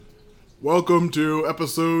Welcome to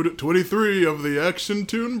episode 23 of the Action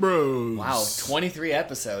Toon Bros. Wow, 23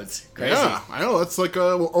 episodes. Crazy. Yeah, I know. That's like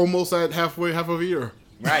almost at half of a year.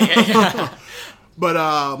 Right, yeah.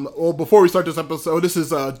 But, before we start this episode, this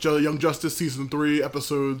is Young Justice Season 3,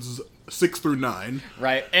 episodes 6 through 9.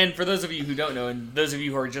 Right, and for those of you who don't know, and those of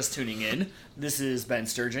you who are just tuning in, this is Ben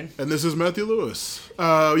Sturgeon. And this is Matthew Lewis.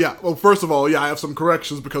 First of all, I have some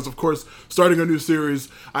corrections because, of course, starting a new series,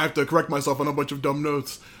 I have to correct myself on a bunch of dumb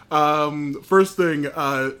notes. First thing,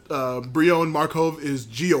 Brion Markov is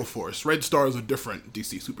Geoforce. Red Star is a different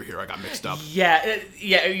DC superhero. I got mixed up. Yeah.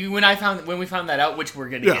 When we found that out, which we're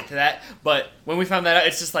gonna get to that, but when we found that out,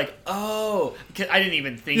 it's just like, oh, I didn't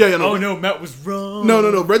even think. No, Matt was wrong.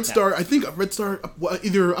 No. Red Star. I think Red Star.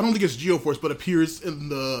 Either I don't think it's Geoforce, but appears in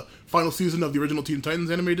the final season of the original Teen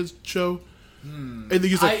Titans animated show. I think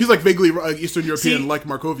he's like vaguely Eastern European, like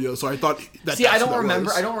Markovia. So I thought that. I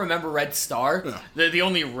don't remember Red Star. Yeah. The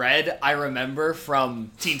only Red I remember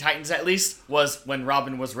from Teen Titans, at least, was when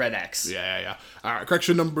Robin was Red X. Yeah. All right,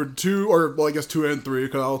 correction number 2, or I guess 2 and 3,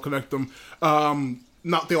 because I'll connect them.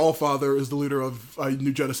 Not the All-Father is the leader of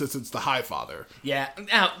New Genesis. It's the High Father. Yeah.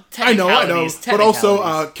 I know. But also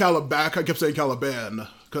Calabac. I kept saying Caliban.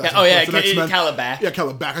 Calabac. Yeah,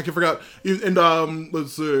 Calabac. I forgot. And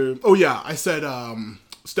let's see. I said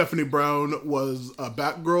Stephanie Brown was a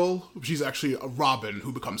Batgirl. She's actually a Robin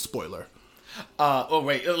who becomes Spoiler.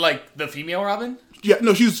 Like the female Robin? Yeah,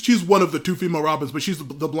 no, she's one of the 2 female Robins, but she's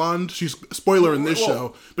the blonde. She's Spoiler in this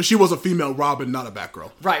show, but she was a female Robin, not a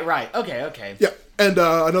Batgirl. Right. Okay. Yeah. And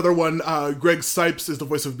another one, Greg Sipes is the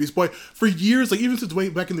voice of Beast Boy. For years, like even since way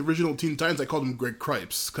back in the original Teen Titans, I called him Greg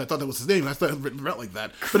Cripes, because I thought that was his name. I thought it was written like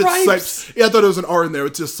that. But it's Sipes. Yeah, I thought it was an R in there.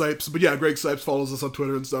 It's just Sipes. But yeah, Greg Sipes follows us on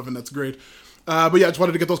Twitter and stuff, and that's great. I just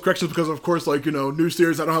wanted to get those corrections because, of course, new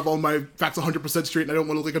series, I don't have all my facts 100% straight, and I don't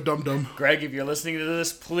want to look like a dum-dum. Greg, if you're listening to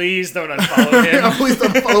this, please don't unfollow him. Please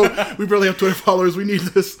don't follow. We barely have Twitter followers. We need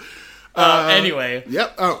this. Anyway.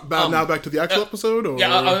 Yep. Now back to the actual episode? Or?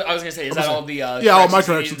 Yeah, I was going to say, is that all the all my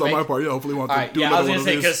corrections on my part. Yeah, hopefully we'll have to do another one of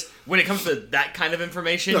these. I was going to say, because when it comes to that kind of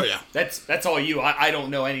information, that's all you. I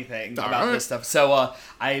don't know anything about this stuff. So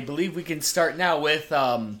I believe we can start now with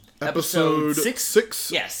episode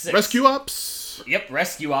 6? Yes, 6. Rescue Ops? Yep,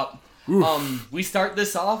 Rescue Op. We start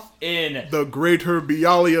this off in the greater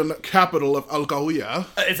Bialian capital of Alcahuia.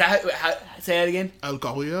 Is that say that again?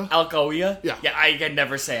 Alcahuia? Yeah, I can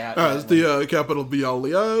never say it. It's the capital of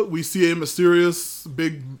Bialia. We see a mysterious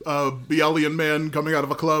big Bialian man coming out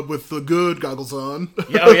of a club with the good goggles on.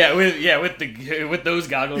 with those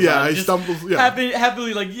goggles on. Yeah, he stumbles. Yeah,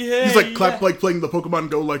 happily like He's like like playing the Pokemon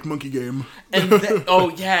Go like monkey game. And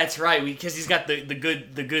that's right, because he's got the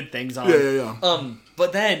good things on. Yeah.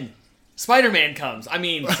 But then Spider-Man comes.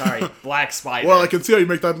 Black Spider. Well, I can see how you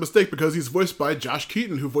make that mistake because he's voiced by Josh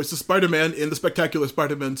Keaton, who voices Spider-Man in the Spectacular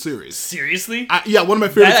Spider-Man series. Seriously? One of my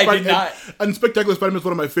favorite. And Spectacular Spider-Man is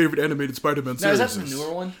one of my favorite animated Spider-Man series. Is that the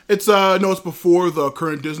newer one? It's it's before the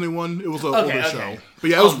current Disney one. It was an older show. But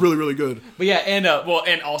yeah, it was really, really good. But yeah,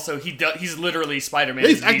 and also he's literally Spider-Man. Yeah,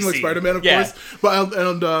 he's acting like Spider-Man, of course.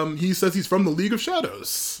 But he says he's from the League of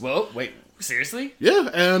Shadows. Well, wait. Seriously? Yeah,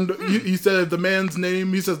 and he said the man's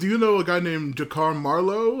name. He says, "Do you know a guy named Jakar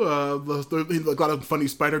Marlowe? He a lot of funny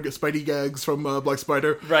Spidey gags from Black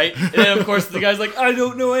Spider." Right, and then of course the guy's like, "I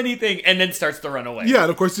don't know anything," and then starts to run away. Yeah, and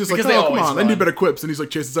of course he's just like, "Oh, come on, I need better quips," and he's like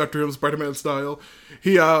chases after him, Spider-Man style.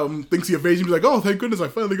 He thinks he evades him. He's like, "Oh, thank goodness, I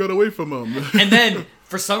finally got away from him." And then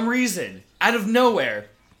for some reason, out of nowhere,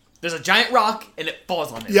 there's a giant rock, and it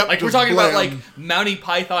falls on him. Yep, like, we're talking about, like, Mountie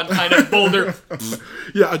Python kind of boulder.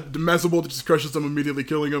 Yeah, a massive boulder just crushes him, immediately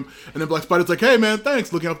killing him. And then Black Spider's like, "Hey, man,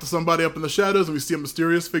 thanks." Looking up to somebody up in the shadows, and we see a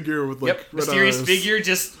mysterious figure with, like, red mysterious eyes. Figure,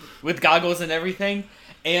 just with goggles and everything.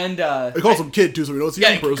 And it calls him Kid too, so we know it's a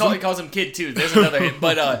young person. It calls him Kid too. There's another hit,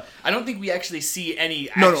 but I don't think we actually see any.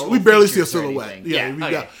 No, we barely see a silhouette.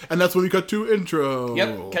 Yeah, and that's when we cut to intro.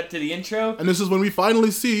 Yep, cut to the intro. And this is when we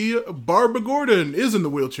finally see Barbara Gordon is in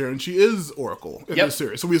the wheelchair, and she is Oracle in this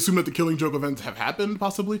series. So we assume that the Killing Joke events have happened,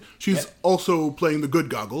 possibly. She's also playing the good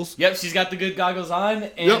goggles. Yep, she's got the good goggles on,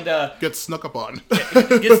 and gets snuck up on.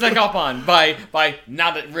 Gets snuck up on by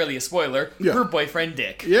not really a spoiler. Her boyfriend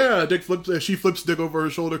Dick. Yeah, Dick flips. She flips Dick over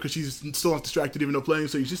her shoulder because she's still not distracted even though playing,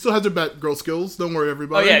 so she still has her Batgirl skills. Don't worry,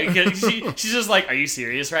 everybody. Oh yeah, because she's just like, "Are you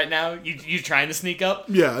serious right now? You trying to sneak up?"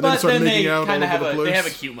 Yeah, and then start making out all over the place. They have a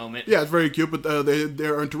cute moment. Yeah, it's very cute, but they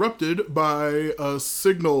are interrupted by a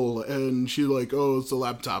signal, and she's like, "Oh, it's a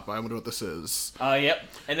laptop. I wonder what this is." Yep.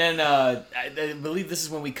 And then I believe this is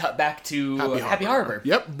when we cut back to Happy Harbor.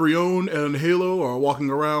 Yep, Brion and Halo are walking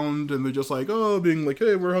around, and they're just like, being like,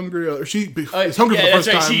 "Hey, we're hungry." She is hungry for the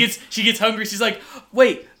first time. She gets hungry. She's like,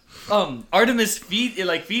 "Wait, Artemis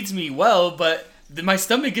feeds me well, but my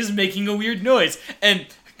stomach is making a weird noise. And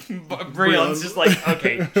Brion's just like,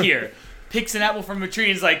 okay, here. Picks an apple from a tree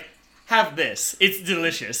and is like, have this. It's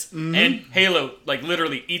delicious. Mm-hmm. And Halo,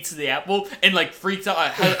 literally eats the apple and, freaks out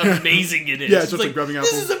at how amazing it is. Yeah, it's just grabbing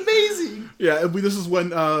apples. This is amazing! Yeah, this is when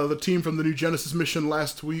the team from the New Genesis mission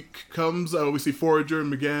last week comes. We see Forager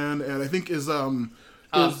and McGann, and I think is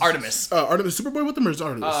Artemis. Artemis Superboy with them, or is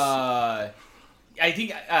Artemis? I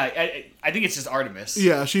think it's just Artemis.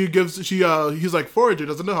 Yeah, he's like, Forager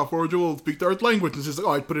doesn't know how Forager will speak the Earth language. And she's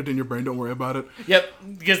like, I put it in your brain, don't worry about it. Yep,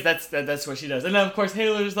 because that's what she does. And then, of course,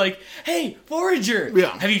 Halo's like, hey, Forager,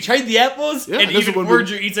 have you tried the apples? Yeah, and even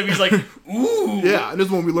Forager eats them, he's like, ooh. Yeah, and this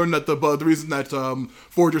is when we learn that the reason that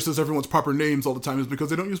Forager says everyone's proper names all the time is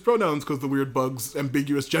because they don't use pronouns because the weird bug's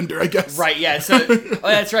ambiguous gender, I guess. Right, yeah, so,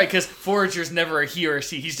 that's right, because Forager's never a he or a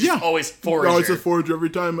she, he's just always Forager. Always says Forager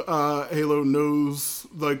every time. Halo knows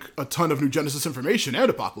a ton of New Genesis information and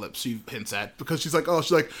Apocalypse, she hints at, because she's like,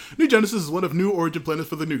 New Genesis is one of new origin planets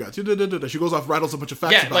for the new gods. She goes off, rattles a bunch of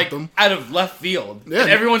facts about them. Out of left field. Yeah. And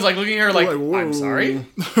everyone's looking at her like I'm sorry.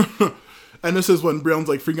 And this is when Brown's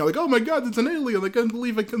freaking out, oh my god, it's an alien! I can't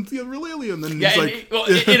believe I can see a real alien. And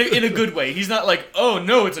he's in a good way. He's not like, oh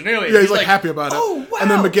no, it's an alien. Yeah, he's happy about it. Oh wow. And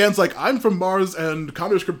then McGann's like, I'm from Mars, and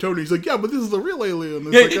Connor's Kryptonian. He's like, yeah, but this is a real alien.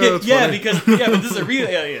 It's but this is a real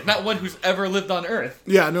alien, not one who's ever lived on Earth.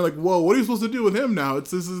 Yeah, and they're like, whoa, what are you supposed to do with him now?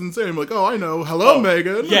 This is insane. I'm like, oh, I know. Hello,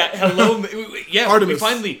 Megan. Yeah, hello. Yeah, Artemis.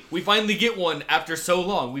 We finally get one after so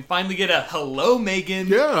long. We finally get a hello, Megan.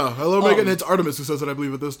 Yeah, hello, Megan. It's Artemis who says it, I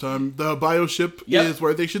believe, at this time. The bioship is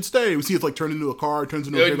where they should stay. We see it turn into a car, turns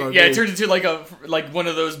into a big RV. Yeah, it turns into one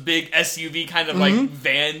of those big SUV kind of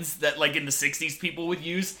vans that in the 60s people would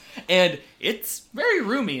use, and it's very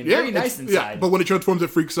roomy and very nice inside. Yeah, but when it transforms, it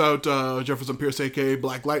freaks out Jefferson Pierce, aka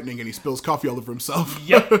Black Lightning, and he spills coffee all over himself.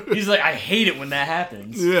 Yep, he's like, I hate it when that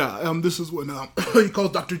happens. Yeah, this is when he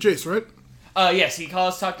calls Dr. Chase, right? Yes, he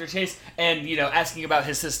calls Dr. Chase and, asking about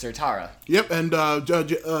his sister, Tara. Yep, and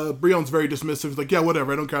Brion's very dismissive. He's like, yeah,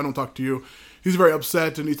 whatever, I don't care, I don't talk to you. He's very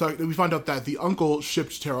upset, and we find out that the uncle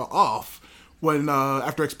shipped Tara off when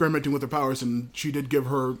after experimenting with her powers, and she did give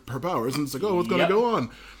her powers, and it's like, oh, what's going to go on?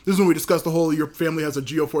 This is when we discuss the whole, your family has a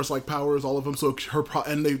Geoforce-like powers, all of them, so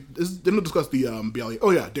and they didn't discuss the BLE. Oh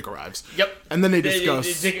yeah, Dick arrives. Yep. And then they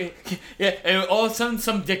discuss... and all of a sudden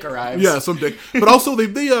some Dick arrives. Yeah, some Dick. But also, they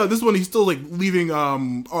this is when he's still, leaving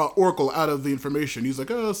Oracle out of the information. He's like,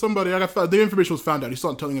 the information was found out. He's still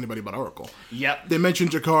not telling anybody about Oracle. Yep. They mention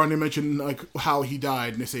Jakar, and they mention, how he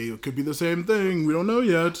died, and they say it could be the same thing. We don't know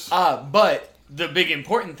yet. But... the big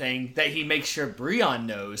important thing that he makes sure Brion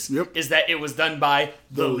knows is that it was done by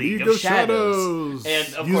the League of Shadows.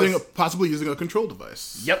 And of course, possibly using a control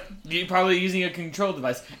device. Yep, probably using a control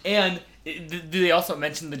device. And do they also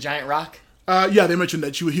mention the giant rock? Yeah, they mentioned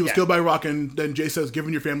that he was killed by a rock, and then Jay says,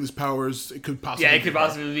 given your family's powers, it could possibly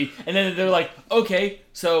be. And then they're like, okay,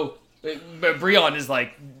 so Brion is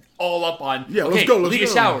like... all up on let's go. League of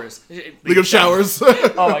Showers. League of Showers.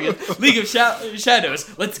 Oh my god. League of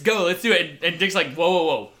Shadows. Let's go. Let's do it. And Dick's like,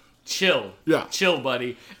 whoa. Chill. Yeah. Chill,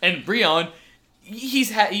 buddy. And Brion,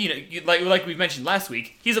 he's like we mentioned last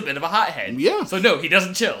week, he's a bit of a hothead. Yeah. So no, he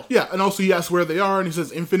doesn't chill. Yeah, and also he asks where they are, and he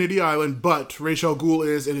says Infinity Island, but Ra's al Ghul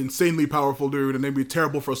is an insanely powerful dude, and it'd be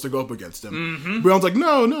terrible for us to go up against him. Mm-hmm. Brion's like,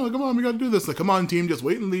 no, come on, we gotta do this. Like, come on, team, just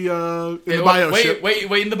wait in the bioship.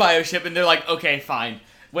 Wait in the bioship, and they're like, okay, fine.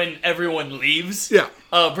 When everyone leaves,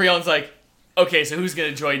 Brion's like, okay, so who's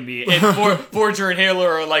gonna join me? And Forager and Halo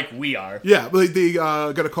are like, we are. Yeah, but they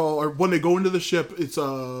got a call, or when they go into the ship, it's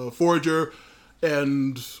Forager,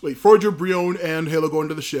 Brion, and Halo go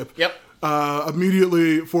into the ship. Yep.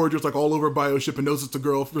 Immediately, Forager's all over bioship and knows it's a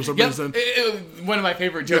girl for some reason. One of my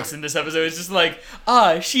favorite jokes in this episode is just like,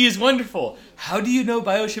 she is wonderful. How do you know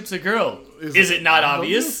bioship's a girl? Is it not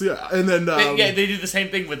obvious? Yeah, and then... they do the same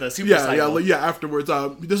thing with the super cycle. Afterwards.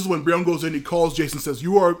 This is when Brion goes in, he calls Jason, says,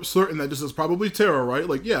 you are certain that this is probably Tara, right?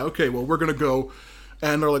 Like, yeah, okay, well, we're gonna go.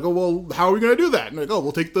 And they're like, oh, well, how are we going to do that? And they're like, oh,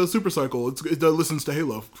 we'll take the super cycle. It listens to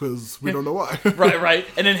Halo, because we don't know why. Right.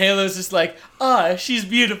 And then Halo's just like, she's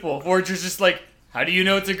beautiful. Forager's just like, how do you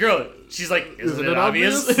know it's a girl? She's like, isn't it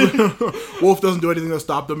obvious? Wolf doesn't do anything to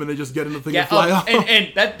stop them, and they just get in the thing and fly off.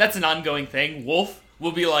 And that's an ongoing thing. Wolf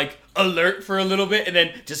will be alert for a little bit, and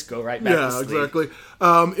then just go right back to sleep. Yeah, exactly.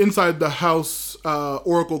 Inside the house,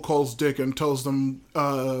 Oracle calls Dick and tells them,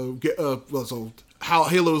 how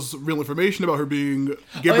Halo's real information about her being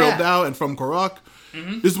Gabriel Dow and from Korok.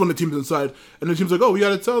 Mm-hmm. This is when the team's inside, and the team's like, "Oh, we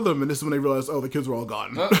gotta tell them." And this is when they realize, "Oh, the kids were all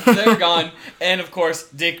gone." Well, they're gone, and of course,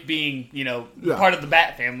 Dick being part of the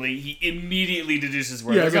Bat family, he immediately deduces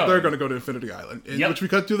where they're going. They're going to go to Infinity Island, in which we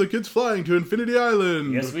cut to the kids flying to Infinity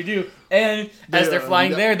Island. Yes, we do. And as they're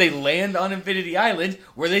flying there, they land on Infinity Island,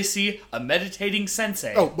 where they see a meditating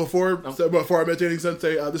sensei. Oh, before our meditating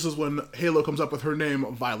sensei, this is when Halo comes up with her name,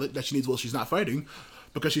 Violet, that she needs while she's not fighting.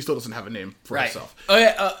 Because she still doesn't have a name for herself. Oh,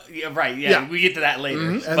 yeah, right. Yeah, we get to that later.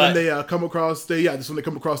 Mm-hmm. And then they come across, this is when they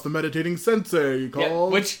come across the meditating sensei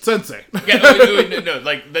called Sensei. No,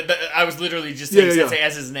 like, I was literally just saying sensei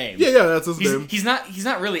as his name. Yeah, that's his name. He's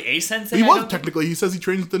not really a sensei. He was, technically. He says he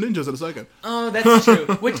trains the ninjas in a second. Oh, that's true.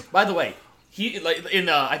 Which, by the way, he in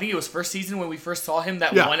I think it was first season when we first saw him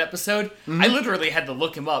one episode. Mm-hmm. I literally had to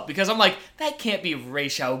look him up because I'm like, that can't be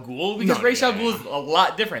Ra's al Ghul because Ra's al Ghul is a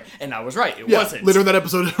lot different, and I was right. It wasn't. Later in that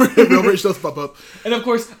episode, real Ra's does pop up, and of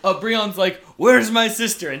course, Brion's like, "Where's my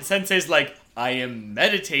sister?" And Sensei's like, "I am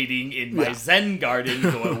meditating in my Zen garden.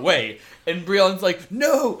 Go away." And Brion's like,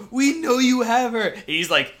 "No, we know you have her." And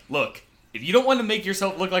he's like, "Look. If you don't want to make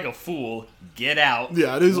yourself look like a fool, get out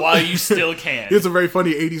while you still can." It's a very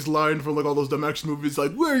funny 80s line from like all those dumb action movies,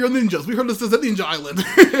 like, "Where are your ninjas? We heard this is a ninja island."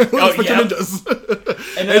 Ninjas.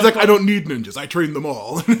 And he's like, "I don't need ninjas. I train them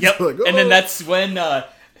all." Yep. Like, and then that's when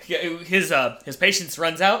his patience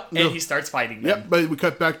runs out and he starts fighting them. Yep, but we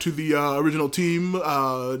cut back to the original team,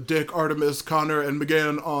 Dick, Artemis, Connor, and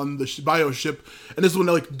McGann on the bio ship. And this is when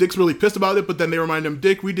like Dick's really pissed about it, but then they remind him,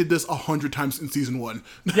 "Dick, we did this 100 times in season 1.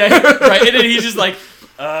 Yeah, right. And then he's just like,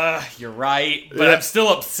 "You're right, but I'm still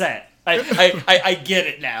upset. I get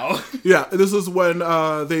it now." Yeah, this is when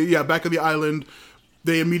back on the island.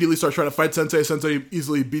 They immediately start trying to fight Sensei. Sensei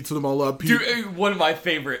easily beats them all up. Dude, one of my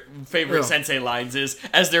favorite Sensei lines is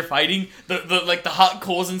as they're fighting, the hot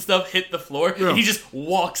coals and stuff hit the floor, and he just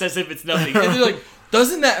walks as if it's nothing. And they're like,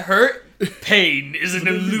 "Doesn't that hurt? Pain is an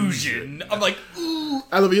illusion." I'm like, ooh.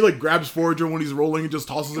 I love it. He like grabs Forager when he's rolling and just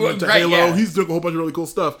tosses him into Halo. Yeah. He's doing a whole bunch of really cool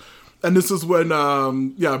stuff. And this is when,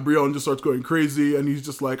 Brion just starts going crazy, and he's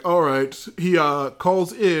just like, all right. He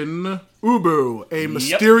calls in Ubu, a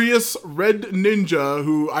mysterious red ninja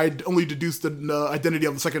who I only deduced the identity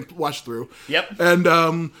of the second watch through. Yep. And,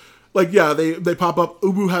 they pop up.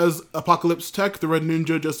 Ubu has Apocalypse tech. The red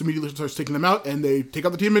ninja just immediately starts taking them out, and they take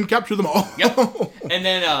out the team and capture them all. Yep. And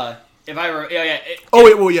then,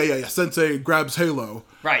 Sensei grabs Halo.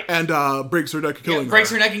 Right. And breaks her neck, killing her. Breaks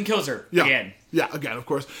her neck and kills her again. Yeah, again, of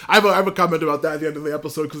course. I have a comment about that at the end of the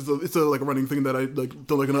episode because it's a running thing that I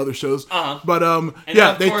don't like in other shows. But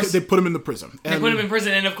they put him in the prison. They put him in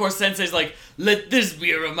prison, and of course Sensei's like, "Let this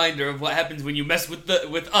be a reminder of what happens when you mess with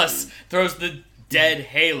us." Throws the dead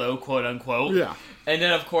Halo, quote unquote. Yeah. And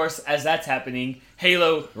then of course, as that's happening,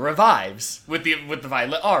 Halo revives with the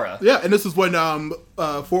violet aura. Yeah, and this is when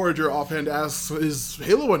Forager offhand asks, "Is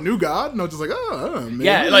Halo a new god?" And I was just like, maybe.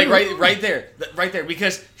 Yeah, like right there,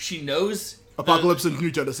 because she knows. Apocalypse and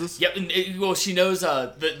New Genesis. Yep, and she knows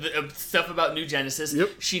the stuff about New Genesis. Yep.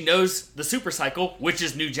 She knows the Super Cycle, which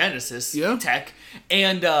is New Genesis tech,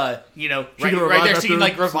 and right there she can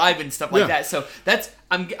like revive and stuff like that. So that's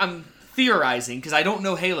I'm theorizing because I don't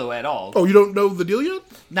know Halo at all. Oh, you don't know the deal yet?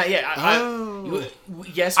 Not yet.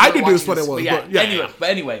 Yes, I deduced what it was. But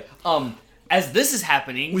anyway, as this is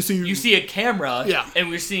happening, you see a camera, and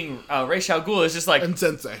we're seeing Ra's al Ghul is just like... And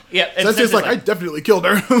Sensei. Yeah, and Sensei's like, "I definitely killed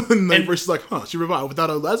her." And then Ra's like, "Huh, she revived without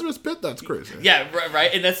a Lazarus pit? That's crazy." Yeah,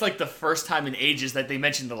 right. And that's like the first time in ages that they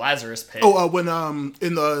mentioned the Lazarus pit. Oh, when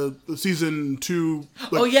in the season 2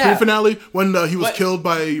 finale, when he was killed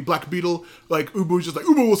by Black Beetle, like Ubu's just like,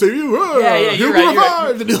 "Ubu will save you." You're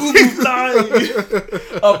right. Ubu fly.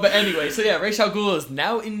 But anyway, so Ra's al Ghul is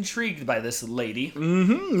now intrigued by this lady.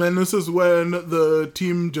 Mm-hmm. And this is when the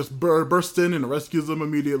team just bursts in and rescues them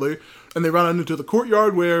immediately. And they run out into the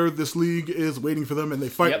courtyard where this league is waiting for them, and they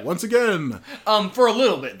fight once again. For a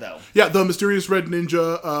little bit, though. Yeah, the mysterious red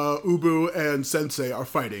ninja, Ubu, and Sensei are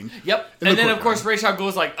fighting. Yep. And then, of course, Ra's al Ghul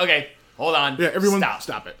is like, "Okay, hold on. Yeah, everyone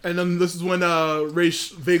stop it." And then this is when Ra's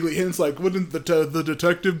vaguely hints, like, "Wouldn't the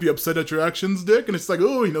detective be upset at your actions, Dick?" And it's like,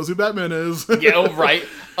 "Oh, he knows who Batman is." Yeah, right.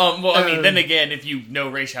 I mean, then again, if you know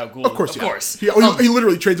Ra's al Ghul, of course. He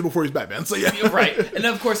literally trains him before he's Batman, so yeah. Right. And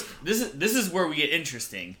then, of course, this is where we get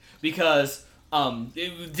interesting, because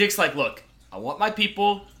Dick's like, "Look, I want my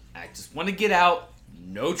people. I just want to get out.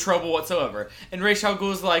 No trouble whatsoever." And Ra's al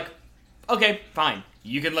Ghul's like, "Okay, fine.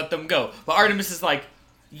 You can let them go." But Artemis is like,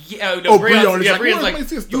 Brion's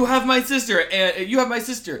like, "You have my sister, and you have my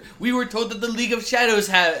sister. We were told that the League of Shadows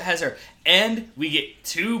has her." And we get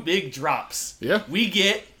 2 big drops. Yeah. We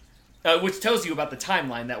get which tells you about the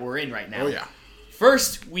timeline that we're in right now. Oh, yeah.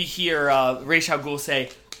 First, we hear Ra's al Ghul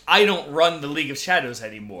say, I don't run the League of Shadows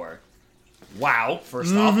anymore. Wow,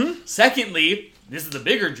 first off. Secondly, this is the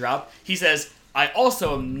bigger drop, he says, I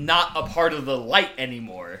also am not a part of the light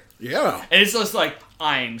anymore. Yeah. And it's just like,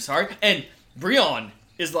 I'm sorry. And Brion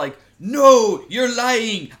is like, no, you're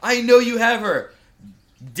lying. I know you have her.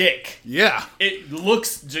 Dick. Yeah. It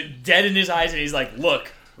looks dead in his eyes, and he's like,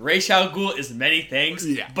 look, Ra's al Ghul is many things,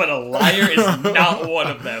 but a liar is not one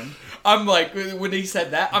of them. I'm like, when he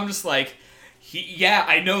said that, I'm just like, yeah,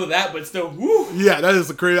 I know that, but still, woo. Yeah, that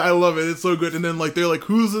is crazy. I love it. It's so good. And then, like, they're like,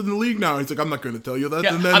 who's in the league now? He's like, I'm not going to tell you that.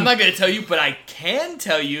 Yeah, and then, I'm not going to tell you, but I can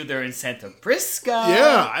tell you they're in Santa Prisca.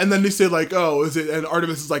 Yeah, and then they say, like, oh, is it, and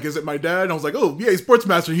Artemis is like, is it my dad? And I was like, oh, yeah, he's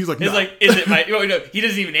sportsmaster. He's like, no. It's like, is it my, no, he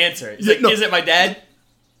doesn't even answer. He's like, no. Is it my dad?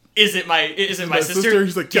 Is it my sister?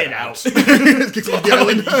 He's like, get out. Kicks off the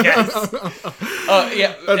island. Yes.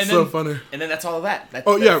 Yeah. That's so funny. And then that's all of that.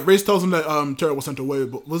 Yeah, Race tells him that Tara was sent away.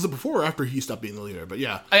 But was it before or after he stopped being the leader? But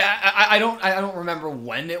yeah. I don't remember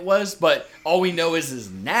when it was, but all we know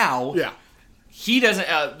is now. Yeah. He doesn't.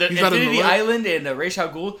 The Infinity Island and Ra's al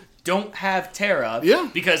Ghul don't have Tara. Yeah.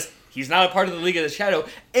 Because he's not a part of the League of the Shadow,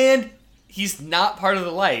 and he's not part of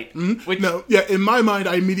the light. Which, no, yeah, in my mind,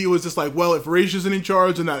 I immediately was just like, well, if Raish isn't in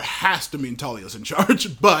charge, then that has to mean Talia's in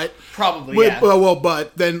charge. But probably, yeah.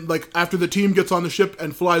 But then, like, after the team gets on the ship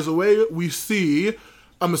and flies away, we see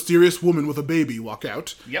a mysterious woman with a baby walk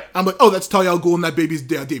out. Yep. I'm like, oh, that's Talia al Ghul, and that baby's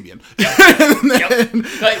Damien. Yep.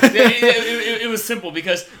 Like, it was simple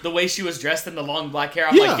because the way she was dressed in the long black hair,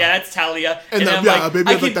 I'm like, yeah, that's Talia. And then I'm like,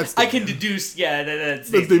 baby, I can deduce,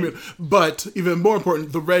 that's Damien. But even more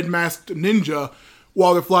important, the red masked ninja,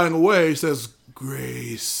 while they're flying away, says,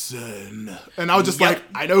 Grayson. And I was just like,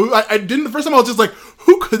 I know, I didn't, the first time I was just like,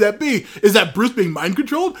 who could that be? Is that Bruce being mind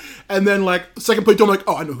controlled? And then, like, second playthrough, I'm like,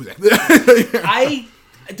 oh, I know who that. I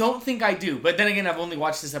don't think I do, but then again, I've only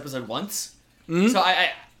watched this episode once, so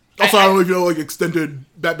I don't know if you know, like, extended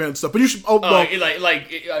Batman stuff, but you should.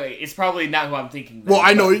 It's probably not who I'm thinking. Well,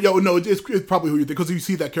 I know, it's probably who you think because you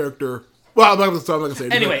see that character. Well, I'm not going to say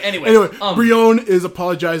it. Anyway, Brion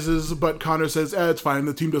apologizes, but Connor says, it's fine.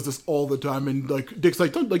 The team does this all the time, and like Dick's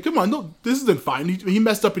like, come on, no, this isn't fine. He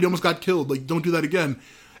messed up and he almost got killed. Like, don't do that again.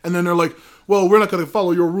 And then they're like, well, we're not going to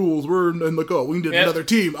follow your rules. And like, oh, we need another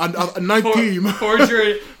team, a ninth team.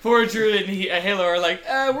 Forager and Halo are like,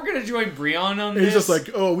 we're going to join Brion on this. He's just like,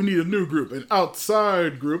 oh, we need a new group, an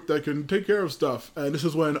outside group that can take care of stuff. And this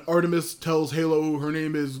is when Artemis tells Halo her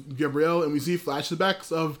name is Gabrielle, and we see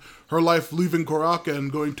flashbacks of her life leaving Korak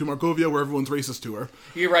and going to Markovia, where everyone's racist to her.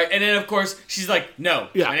 You're right. And then, of course, she's like, no,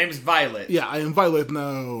 my name's Violet. Yeah, I am Violet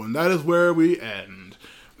now, and that is where we end.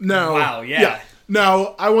 Now, wow, yeah.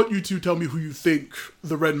 Now, I want you to tell me who you think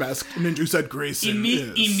the Red Mask ninja said Grayson is.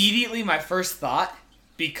 Immediately, my first thought,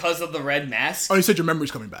 because of the Red Mask... Oh, you said your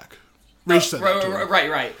memory's coming back. Raish said that to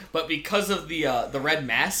right. But because of the Red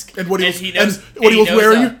Mask... And what he was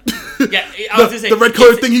wearing? Yeah, I was going to say... The red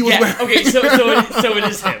colored thing he was wearing. Okay, so it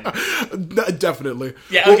is him. Definitely.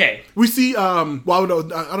 Yeah, okay. We see... I don't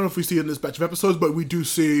know if we see it in this batch of episodes, but we do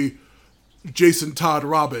see... Jason, Todd,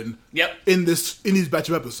 Robin. Yep. In these batch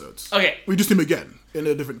of episodes. Okay. We just see him again in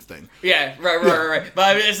a different thing. Yeah. Right. But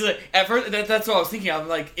I mean, it's like, at first, that's what I was thinking. I'm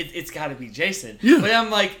like, it's got to be Jason. Yeah. But I'm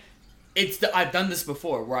like, I've done this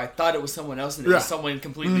before where I thought it was someone else and it was someone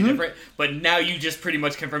completely different. But now you just pretty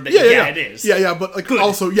much confirmed that it is. Yeah. But like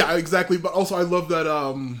also, exactly. But also, I love that.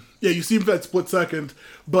 You see him for that split second.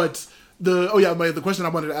 But the question I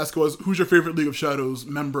wanted to ask was, who's your favorite League of Shadows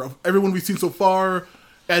member of everyone we've seen so far?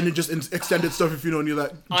 And it just extended stuff if you know any of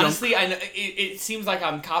that. Honestly, I know it seems like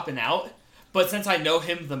I'm copping out, but since I know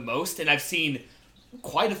him the most, and I've seen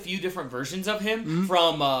quite a few different versions of him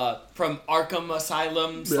from Arkham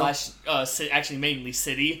Asylum / actually mainly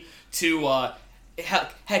City to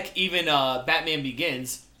heck even Batman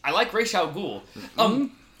Begins. I like Ra's al Ghul.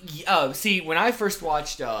 See, when I first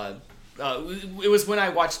watched, it was when I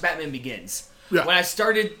watched Batman Begins. Yeah. When I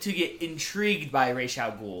started to get intrigued by Ra's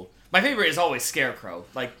al Ghul. My favorite is always Scarecrow.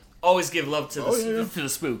 Like, always give love to the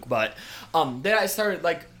spook. But then I started,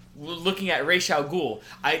 like, looking at Ra's al Ghul.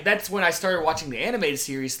 That's when I started watching the animated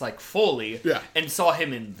series, like, fully. Yeah. And saw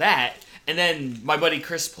him in that. And then my buddy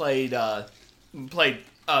Chris played Arkham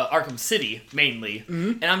City, mainly.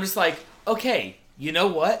 And I'm just like, okay, you know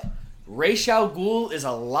what? Ra's al Ghul is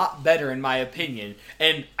a lot better, in my opinion.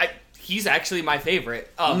 And he's actually my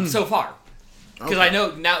favorite so far. Because I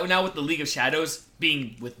know now with the League of Shadows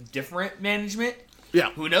being with different management,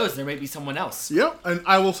 Yeah. Who knows? There may be someone else. Yeah, and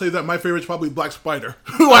I will say that my favorite is probably Black Spider,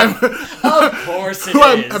 who I'm Of course it who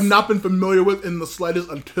is. I've not been familiar with in the slightest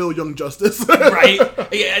until Young Justice. Right?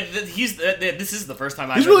 Yeah, this is the first time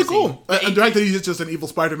I've He's really ever seen. cool. And the fact that he's just an evil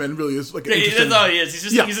Spider-Man really is like an interesting... That's all he is.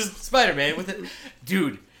 He's a Spider-Man with it.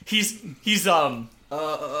 Dude, he's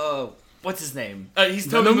what's his name? He's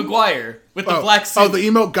Tobey Maguire with the black suit. Oh, the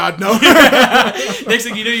emo? God, no. Next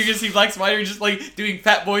thing you know, you're gonna see Black Spider just like doing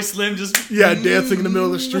Fat Boy Slim, just dancing in the middle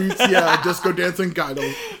of the streets. Yeah, disco dancing. God,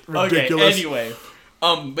 ridiculous. Okay, anyway.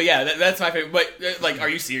 But yeah, that's my favorite. But like, are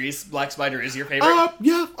you serious? Black Spider is your favorite?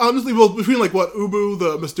 Yeah, honestly, well, between like Ubu,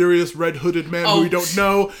 the mysterious red hooded man who we don't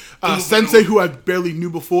know, Sensei, who I barely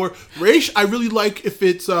knew before, Raish, I really like if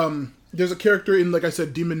it's there's a character in, like I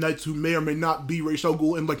said, Demon Knights who may or may not be Ra's al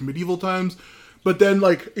Ghul in like medieval times, but then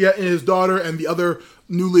like and his daughter and the other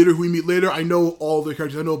new leader who we meet later, I know all the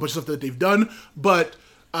characters, I know a bunch of stuff that they've done, but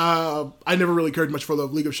I never really cared much for the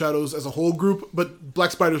League of Shadows as a whole group, but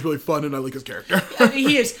Black Spider's really fun and I like his character.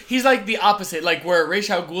 He is. He's like the opposite, like where Ra's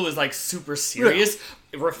al Ghul is like super serious,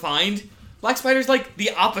 refined. Black Spider's like the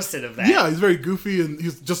opposite of that. Yeah, he's very goofy and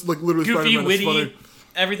he's just like literally goofy, Spider-Man. witty,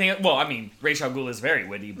 everything. Well, I mean, Ra's al Ghul is very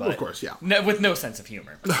witty, but of course, yeah, with no sense of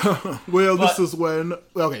humor. This is when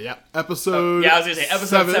episode. I was gonna say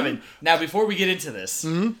episode 7. Now, before we get into this,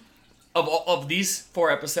 of these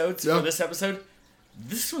 4 episodes for this episode,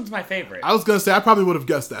 this one's my favorite. I was gonna say I probably would have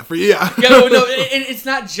guessed that for you. Yeah. No, it's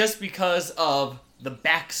not just because of the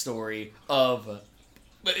backstory of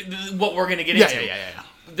what we're gonna get into. Yeah.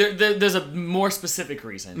 There's a more specific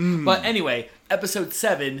reason. But anyway, episode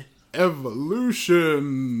 7.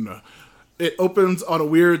 Evolution. It opens on a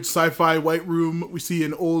weird sci-fi white room. We see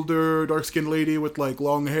an older, dark-skinned lady with like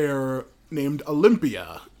long hair named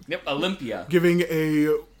Olympia. Yep, Olympia. Giving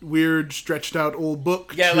a weird, stretched-out old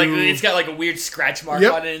book. Yeah, like it's got like a weird scratch mark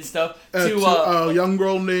on it and stuff. To a young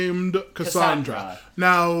girl named Cassandra.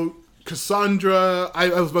 Now, Cassandra, I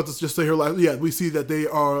was about to just say her last. Yeah, we see that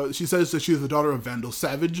she says that she is the daughter of Vandal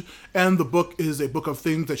Savage, and the book is a book of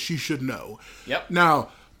things that she should know. Yep. Now,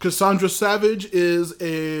 Cassandra Savage is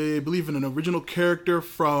I believe an original character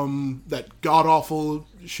from that god-awful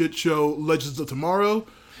shit show Legends of Tomorrow.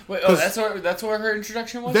 Wait, that's where her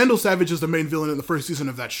introduction was? Vandal Savage is the main villain in the first season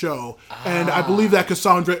of that show. And I believe that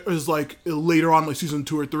Cassandra is like later on, like season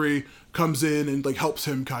 2 or 3, comes in and like helps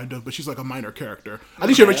him kind of, but she's like a minor character. I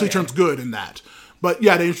think she eventually turns good in that. But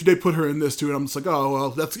yeah, they put her in this too, and I'm just like, oh, well,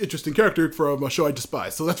 that's an interesting character from a show I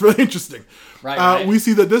despise. So that's really interesting. Right. We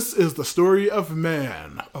see that this is the story of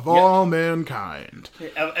man, of all mankind.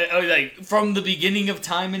 Like, from the beginning of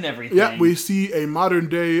time and everything. Yeah, we see a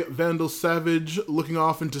modern-day Vandal Savage looking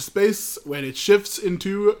off into space when it shifts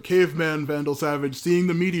into caveman Vandal Savage, seeing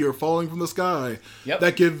the meteor falling from the sky. Yep.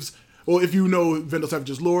 That gives, well, if you know Vandal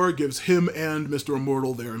Savage's lore, gives him and Mr.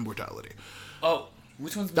 Immortal their immortality. Oh,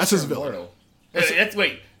 which one's Mr. That's his Immortal? villain.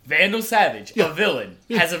 Wait, Vandal Savage, a villain,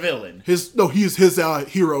 has a villain. He's his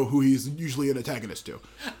hero who he's usually an antagonist to.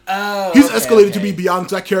 Oh, he's escalated to be beyond.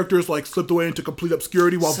 That character is like slipped away into complete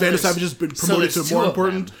obscurity, while Vandal Savage has been promoted to more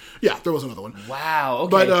important. Yeah, there was another one. Wow.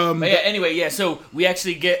 Okay. But yeah. Anyway, so we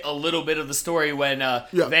actually get a little bit of the story when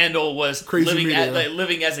Vandal was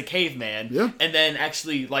living as a caveman, and then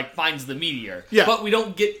actually like finds the meteor. Yeah. But we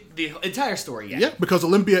don't get the entire story yet. Yeah, because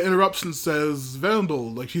Olympia interrupts and says,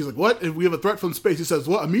 "Vandal," like she's like, "What? If we have a threat from space?" He says,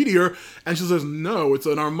 "What? A meteor?" And she says, "No, it's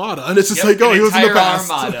an armada." And it's just like, "Oh, he was in the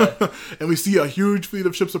past." And we see a huge fleet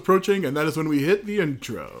of ships approaching, and that is when we hit the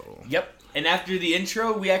intro. Yep. And after the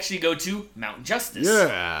intro, we actually go to Mount Justice.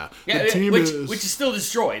 Yeah. Which is still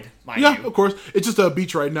destroyed, mind you. Yeah, of course. It's just a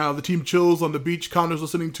beach right now. The team chills on the beach. Connor's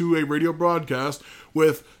listening to a radio broadcast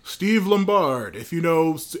with Steve Lombard. If you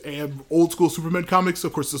know old school Superman comics,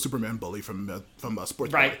 of course, the Superman bully from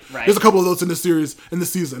Sports. Right. There's a couple of those in this series, in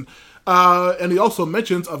this season. And he also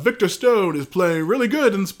mentions Victor Stone is playing really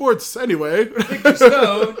good in sports anyway. Victor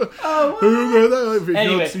Stone? Oh, wow.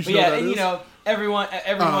 Anyway, but yeah, and you know,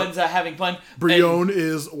 everyone's having fun. Brion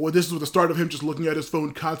this is the start of him just looking at his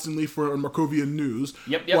phone constantly for Markovian news.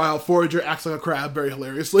 Yep. While Forager acts like a crab very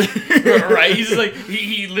hilariously. Right, he's just like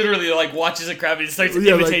he literally like watches a crab and starts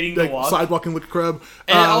imitating the walk, sidewalking like a crab.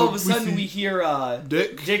 And all of a sudden we hear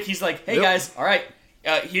Dick. He's like, "Hey guys, all right,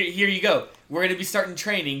 here you go. We're going to be starting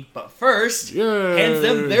training, but first, hands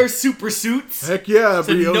them their super suits." Heck yeah,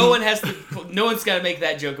 so Brion. No one's got to make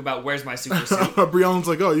that joke about where's my super suit. Brion's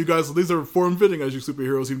like, "Oh, you guys, these are form-fitting as you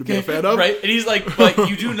superheroes seem to be a fan of." Right, and he's like, "But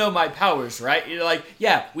you do know my powers, right?" You're like,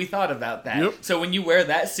 "Yeah, we thought about that." Yep. So when you wear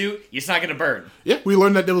that suit, it's not going to burn. Yeah, we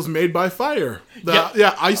learned that it was made by fire.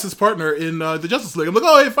 Ice's partner in the Justice League. I'm like,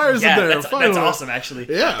 "Oh, hey, fire's in there." That's awesome,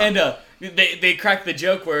 actually. Yeah. And they crack the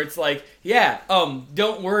joke where it's like, yeah,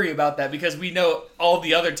 don't worry about that because we know all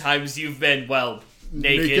the other times you've been, well,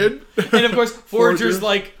 naked. And of course, Forager's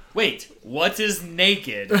like, wait, what is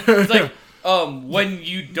naked? It's like, when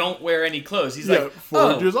you don't wear any clothes. He's like,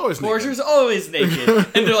 Forager's always naked.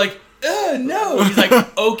 And they're like, no. He's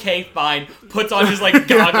like, okay, fine. Puts on his like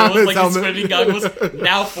goggles, like his swimming goggles.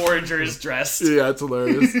 Now Forager is dressed. Yeah, it's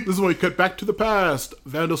hilarious. This is when we cut back to the past.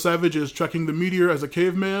 Vandal Savage is tracking the meteor as a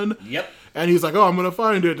caveman. Yep. And he's like, I'm going to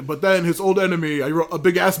find it. But then his old enemy, a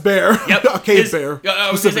big-ass bear, a cave bear. I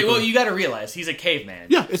was going to say, well, you got to realize, he's a caveman.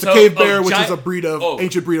 Yeah, it's a cave bear, which is a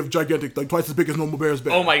ancient breed of gigantic, like twice as big as normal bear's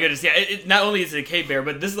bear. Oh my goodness, yeah. Not only is it a cave bear,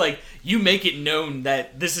 but this is like, you make it known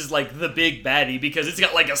that this is like the big baddie because it's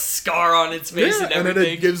got like a scar on its face and everything. And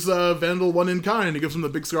then it gives Vandal one in kind. It gives him the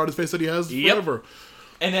big scar on his face that he has forever.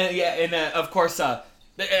 And then, of course, I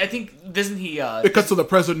think, doesn't he... it cuts to the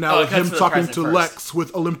present now, with him talking to Lex,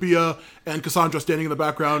 with Olympia and Cassandra standing in the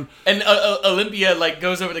background. And Olympia, like,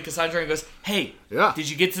 goes over to Cassandra and goes, hey, did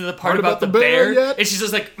you get to the part about the bear yet? And she's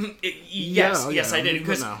just like, yes, I did.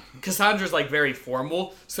 Because Cassandra's, like, very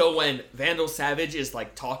formal, so when Vandal Savage is,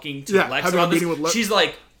 like, talking to Lex about this, she's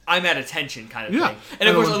like... I'm at attention kind of thing. And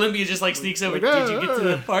of course, Olympia just like sneaks over. Did you get to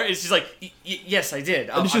the part? And she's like, yes, I did.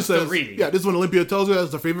 I'm still reading. Yeah, this is when Olympia tells her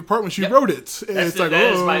that's her favorite part when she wrote it. And it's like,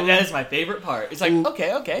 that is my favorite part. It's like,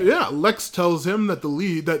 okay. Yeah, Lex tells him that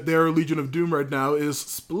their Legion of Doom right now is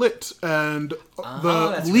split, and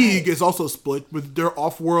the League is also split. They're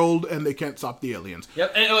off-world and they can't stop the aliens.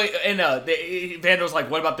 Yep. And Vandal's like,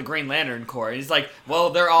 what about the Green Lantern Corps? And he's like, well,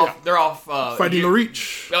 they're off fighting the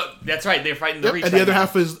Reach. Oh, that's right. They're fighting the Reach. And the other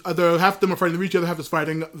half is half of them are fighting the Reach. The other half is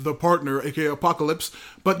fighting the partner, aka Apocalypse.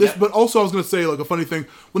 But also, I was going to say, like, a funny thing.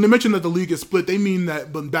 When they mention that the League is split, they mean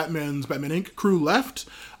that when Batman Inc. crew left.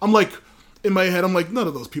 I'm like, in my head, I'm like, none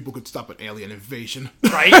of those people could stop an alien invasion.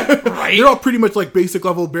 Right. They're all pretty much like basic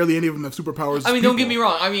level. Barely any of them have superpowers. I mean, don't get me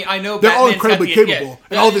wrong. I mean, I know they're Batman's all incredibly capable,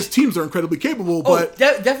 and all of his teams are incredibly capable. But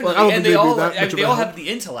definitely, and they all have the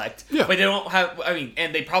intellect. Yeah. But they don't have. I mean,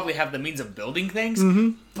 and they probably have the means of building things.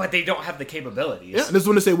 Mm-hmm. But they don't have the capabilities. Yeah, and this is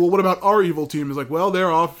when they say, well, what about our evil team? Is like, well, they're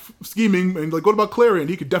off scheming, and like, what about Clarion?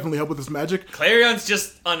 He could definitely help with this magic. Clarion's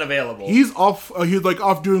just unavailable. He's off. He's like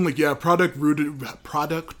off doing like Project Rutabaga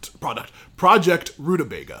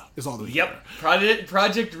is all the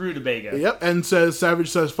Project Rutabaga. Yep, and Savage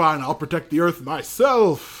says, fine, I'll protect the Earth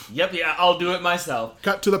myself. Yep, yeah, I'll do it myself.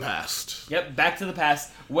 Cut to the past. Yep, back to the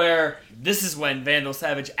past, where this is when Vandal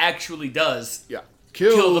Savage actually does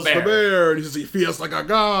kills the bear. And he says he feels like a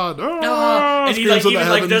god. And he like even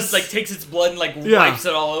like does like takes its blood and like wipes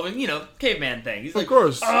it all over. You know, caveman thing. He's like, of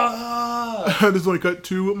course. This is when we cut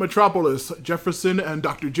to Metropolis. Jefferson and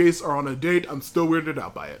Dr. Jace are on a date. I'm still weirded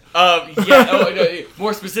out by it.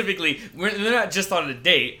 More specifically, they're not just on a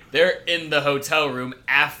date. They're in the hotel room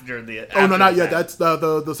after the. Not yet. That's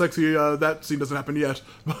the sexy. That scene doesn't happen yet.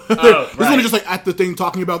 This one is just like at the thing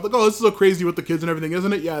talking about like, this is so crazy with the kids and everything,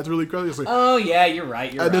 isn't it? Yeah, it's really crazy. You're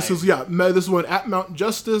right. This is when at Mount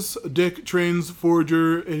Justice, Dick trains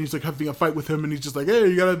Forager, and he's like having a fight with him, and he's just like, hey,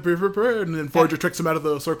 you gotta be prepared. And then Forager tricks him out of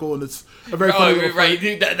the circle, and it's a very funny little fight.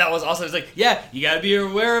 Dude, that was awesome. It's like, you gotta be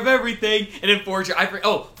aware of everything. And then Forager,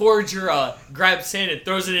 grabs sand and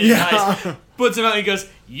throws it in his eyes, puts him out, and he goes,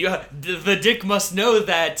 the Dick must know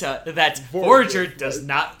that Forager does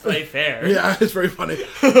not play fair. Yeah, it's very funny.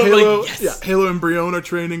 Halo, Halo and Brion are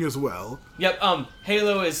training as well. Yep,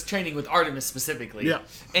 Halo is training with Artemis specifically. Yeah.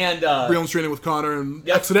 And Brion's training with Connor and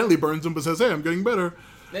accidentally burns him, but says, hey, I'm getting better.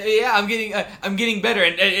 Yeah, I'm getting better.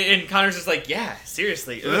 And Connor's just like, yeah,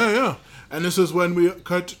 seriously. Yeah. And this is when we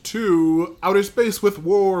cut to outer space with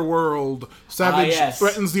War World. Savage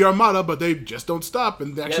threatens the Armada, but they just don't stop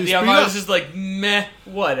and actually the Armada's just like, meh,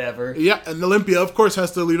 whatever. Yeah, and Olympia, of course,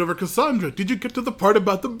 has to lead over Cassandra. Did you get to the part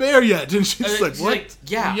about the bear yet? And she's like, what?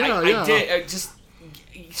 I did.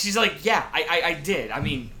 She's like, I did. I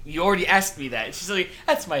mean, you already asked me that. She's like,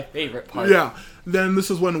 that's my favorite part. Yeah. Then this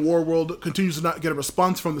is when Warworld continues to not get a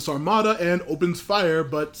response from this Armada and opens fire,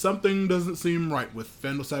 but something doesn't seem right with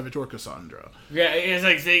Vandal Savage or Cassandra. Yeah, it's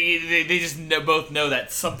like they just both know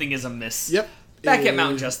that something is amiss. Yep. Back at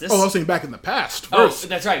Mount Justice. I was saying back in the past first. Oh,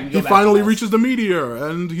 that's right. He finally reaches the meteor,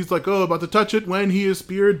 and he's like, about to touch it when he is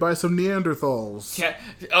speared by some Neanderthals. Yeah.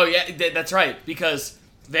 Oh, yeah, that's right, because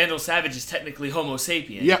Vandal Savage is technically Homo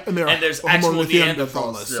sapien. Yeah, and there's actual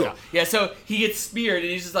Neanderthals still. Yeah, so he gets speared, and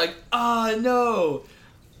he's just like, no.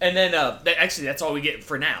 And then, that's all we get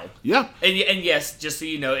for now. Yeah. And yes, just so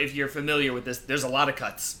you know, if you're familiar with this, there's a lot of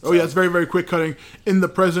cuts. So. Oh, yeah, it's very, very quick cutting. In the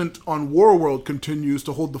present, on Warworld continues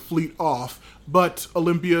to hold the fleet off, but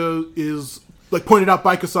Olympia is like pointed out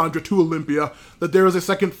by Cassandra to Olympia that there is a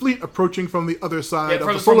second fleet approaching from the other side of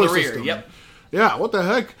the solar system. Yep. Yeah, what the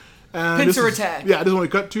heck? And Pincer attack. Yeah, this is when we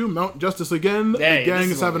cut to Mount Justice again. Dang, the gang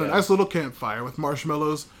is having a nice little campfire with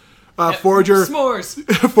marshmallows. Forager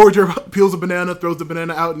peels a banana, throws the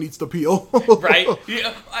banana out, and eats the peel. Right?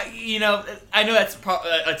 I know that's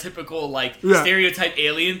a typical stereotype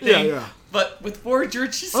alien thing. Yeah. But with Forager,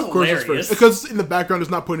 it's just hilarious. It's because in the background, it's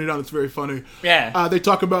not pointed out. It's very funny. Yeah. They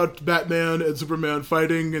talk about Batman and Superman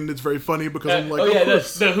fighting, and it's very funny because I'm like,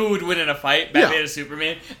 the who would win in a fight, Batman and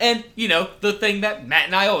Superman. And, the thing that Matt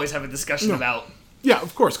and I always have a discussion about. Yeah,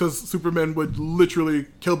 of course, because Superman would literally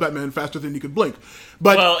kill Batman faster than he could blink.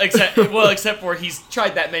 But except for he's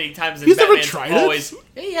tried that many times. And he's Batman's never tried always, it.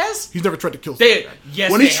 Yeah, he has. He's never tried to kill Superman.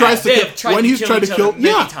 Yes, when he he tries has. when he's tried to kill,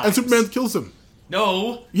 times. and Superman kills him.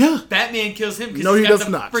 No. Yeah. Batman kills him because he he's got does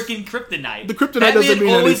not. Freaking kryptonite. The kryptonite doesn't mean anything.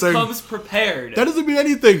 Batman always comes prepared. That doesn't mean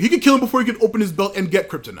anything. He can kill him before he can open his belt and get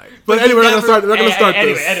kryptonite. But anyway, we're not going to start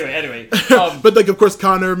this. Anyway. But of course,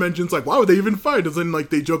 Connor mentions why would they even fight? And then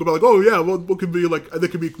they joke about what could be they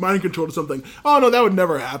could be mind controlled or something. Oh no, that would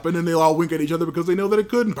never happen. And they all wink at each other because they know that it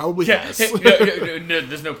could and probably has. No,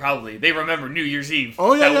 there's no probably. They remember New Year's Eve.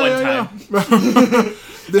 Oh yeah, that one time.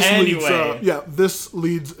 This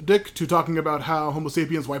leads Dick to talking about how Homo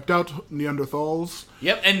sapiens wiped out Neanderthals.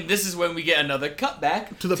 Yep, and this is when we get another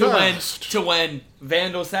cutback to the past. When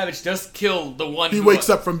Vandal Savage does kill the one. He wakes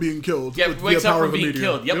up from being killed. Yeah, wakes up from being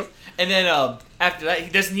killed. Yep. And then after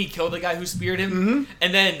that, doesn't he kill the guy who speared him? Mm-hmm.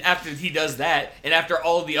 And then after he does that, and after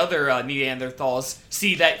all the other Neanderthals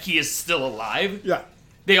see that he is still alive,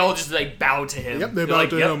 they all just bow to him. Yep, they bow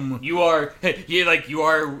to him. You are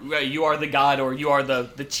the god, or you are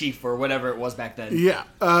the chief, or whatever it was back then. Yeah,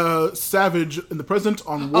 Savage in the present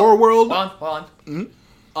on Warworld. Hold on.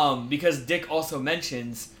 Mm-hmm. Because Dick also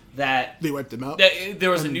mentions that they wiped him out.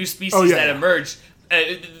 There was a new species that emerged.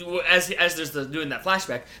 As there's doing that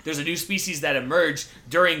flashback, there's a new species that emerged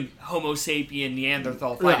during Homo sapien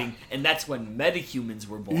Neanderthal fighting, and that's when metahumans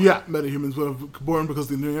were born. Yeah, metahumans were born because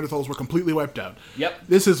the Neanderthals were completely wiped out. Yep.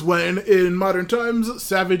 This is when, in modern times,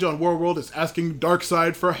 Savage on Warworld is asking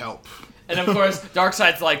Darkseid for help. And of course,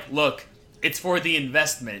 Darkseid's like, look, it's for the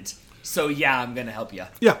investment, so yeah, I'm gonna help you.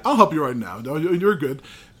 Yeah, I'll help you right now. You're good.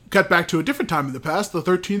 Cut back to a different time in the past, the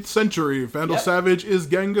 13th century. Vandal Savage is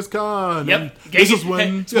Genghis Khan. Yep. And this is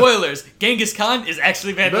when spoilers. Genghis Khan is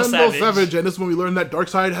actually Vandal Savage. And this is when we learned that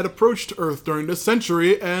Darkseid had approached Earth during this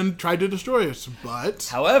century and tried to destroy it. But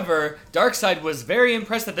however, Darkseid was very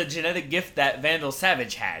impressed at the genetic gift that Vandal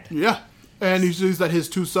Savage had. Yeah, and he sees that his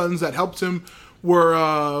two sons that helped him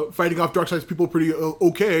were fighting off Darkseid's people pretty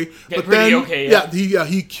okay. Yeah,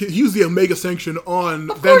 he used the Omega Sanction on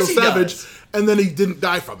Vandal Savage. And then he didn't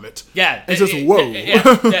die from it. Yeah, it's just whoa.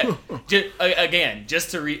 Again,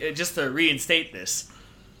 just to reinstate this,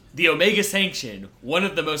 the Omega Sanction, one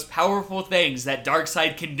of the most powerful things that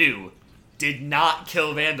Darkseid can do, did not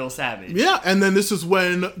kill Vandal Savage. Yeah, and then this is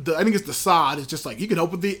when I think it's the Sod is just you can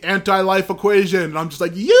help with the anti-life equation, and I'm just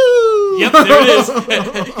like, you. Yep, there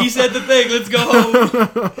it is. He said the thing. Let's go.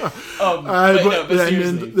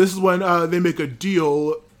 And this is when they make a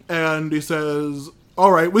deal, and he says,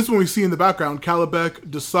 all right, this is when we see in the background Kalibek,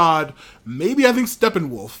 Desaad, maybe I think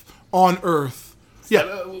Steppenwolf on Earth.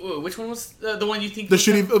 Yeah. Which one was the one you think? The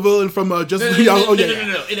shitty villain from Justice League. No.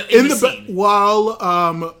 In the scene. While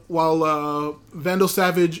Vandal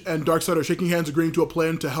Savage and Darkseid are shaking hands, agreeing to a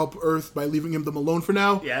plan to help Earth by leaving them alone for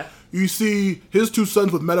now. Yeah. You see his two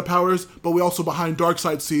sons with meta powers, but we also behind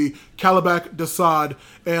Darkseid see Kalibek, Desaad,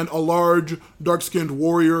 and a large, dark-skinned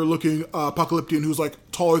warrior-looking Apocalyptian who's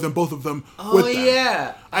taller than both of them. Oh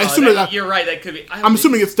yeah. I assume you're right. That could be. I'm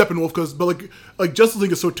assuming it's Steppenwolf but Justice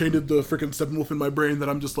League is so tainted the freaking Steppenwolf in my brain that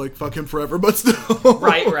I'm just fuck him forever. But still.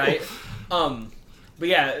 Right. But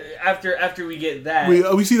yeah, after we get that,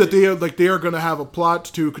 we see that they are going to have a plot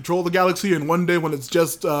to control the galaxy, and one day when it's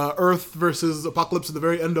just Earth versus Apocalypse at the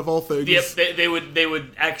very end of all things. Yep, they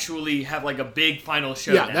would actually have a big final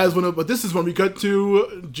showdown. Yeah, that is when. But this is when we cut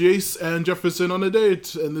to Jace and Jefferson on a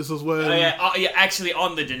date, and this is when. Actually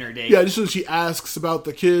on the dinner date. Yeah, this is when she asks about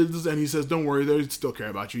the kids, and he says, "Don't worry, they still care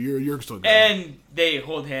about you. You're still good." And they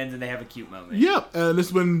hold hands and they have a cute moment. Yeah, and this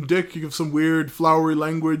is when Dick gives some weird flowery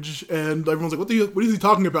language, and everyone's like, "What is he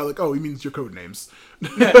talking about?" He means your code names.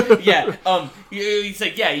 Yeah. He's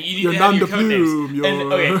like, yeah, you need to have your code names.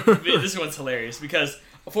 And okay, this one's hilarious because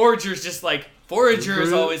Forager's just Forager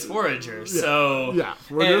is always Forager. So yeah,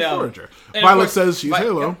 Forager. Violet says she's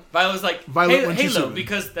Halo. Yeah, Violet's like Violet Halo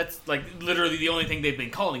because that's literally the only thing they've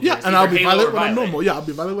been calling. Yeah, and I'll be Violet when I'm normal. Yeah, I'll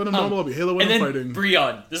be Violet when I'm normal. I'll be Halo when I'm fighting. And then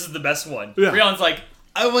Breon, this is the best one. Yeah. Breon's like,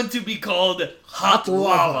 I want to be called hot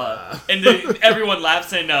lava. And everyone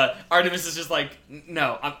laughs, and Artemis is just like,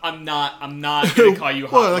 no, I'm not going to call you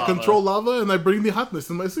hot lava. I control lava, and I bring the hotness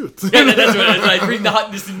in my suit. Yeah, that's what it is. I bring the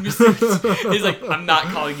hotness in my suit. He's like, I'm not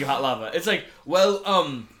calling you hot lava. It's like, well,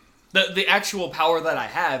 the actual power that I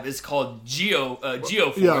have is called Geoforce.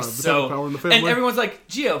 Yeah, the type of power in the family. And everyone's like,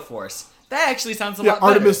 Geoforce. That actually sounds a lot better.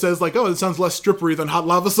 Artemis says, like, oh, it sounds less strippery than hot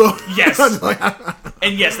lava, so... Yes.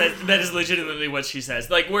 And yes, that is legitimately what she says.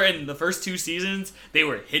 Like, we're in the first 2 seasons, they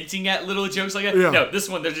were hinting at little jokes like that. Yeah. No, this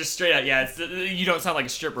one, they're just straight out, you don't sound like a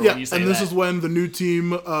stripper when you say that. And this is when the new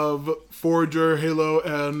team of Forager, Halo,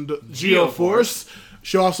 and Geoforce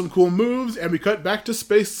show off some cool moves, and we cut back to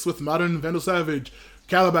space with modern Vandal Savage.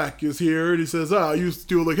 Calabac is here, and he says, I used to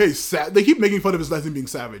do, like, hey, they keep making fun of his last name being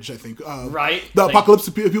Savage, I think. Right? The Apocalypse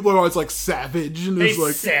people are always like, Savage. And it's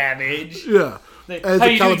like, Savage. Yeah. Like, and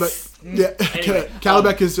Calabac... Yeah, anyway,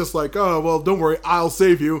 Calabac is just like, oh, well, don't worry, I'll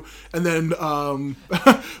save you. And then,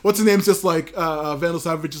 what's his name's just like, Vandal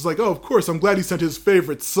Savage is like, oh, of course, I'm glad he sent his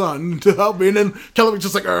favorite son to help me. And then Calabac's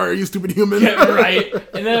just like, oh, you stupid human. Yeah, right.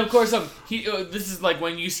 And then, of course, this is like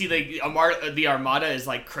when you see the Armada is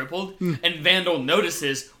like crippled, and Vandal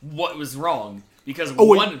notices what was wrong. Because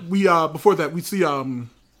before that, we see,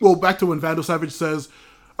 back to when Vandal Savage says,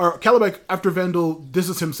 or Calabac, after Vandal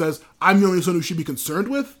disses him, says, I'm the only son who should be concerned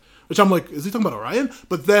with. Which I'm like, is he talking about Orion?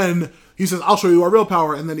 But then he says, I'll show you our real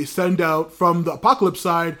power. And then he send out from the Apocalypse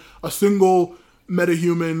side a single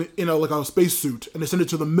metahuman in a spacesuit. And they send it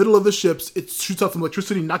to the middle of the ships. It shoots out some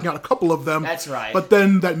electricity, knocking out a couple of them. That's right. But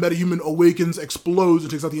then that metahuman awakens, explodes,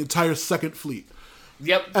 and takes out the entire second fleet.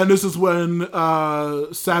 Yep. And this is when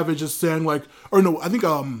Savage is saying, like, or no, I think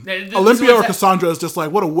Olympia or Cassandra is just like,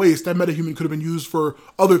 what a waste. That metahuman could have been used for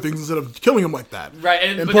other things instead of killing him like that.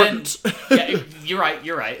 Right. Important. But then, you're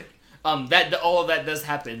right. All of that does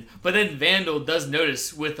happen, but then Vandal does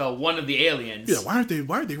notice with one of the aliens. Yeah, why aren't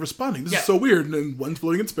they responding? This is so weird. And then one's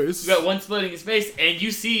floating in space. You got one floating in space, and you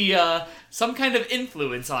see some kind of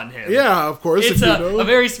influence on him. Yeah, of course. It's a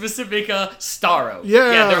very specific Starro.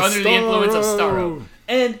 Yeah, they're under the influence of Starro,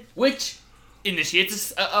 and which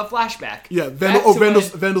initiates a flashback. Yeah,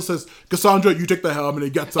 Vandal says, Cassandra, you take the helm, and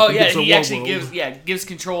he gets up. Oh yeah, he actually gives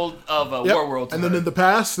control of Warworld to and her. then in the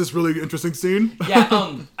past, this really interesting scene.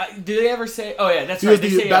 Yeah, do they ever say? Oh yeah, that's he right.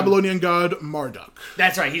 He is the Babylonian god Marduk.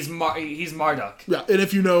 That's right. He's Marduk. Yeah, and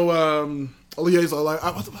if you know, I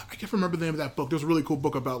can't remember the name of that book. There's a really cool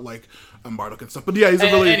book about like Marduk and stuff. But yeah, he's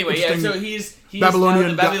a really interesting. So he's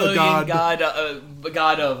Babylonian god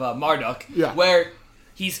of Marduk. Yeah. Where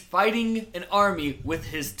he's fighting an army with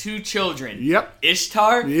his 2 children. Yep.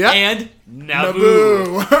 Ishtar and Nabu.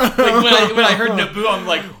 Like when I heard Nabu, I'm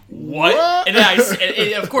like, what? And then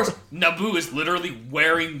and of course, Nabu is literally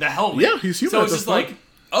wearing the helmet. Yeah, he's human. So it's just like,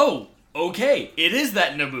 oh, okay, it is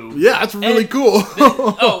that Nabu. Yeah, that's really cool.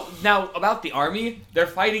 Now about the army, they're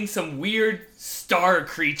fighting some weird star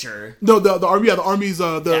creature. No, the army's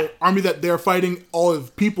army that they're fighting all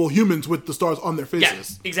of humans with the stars on their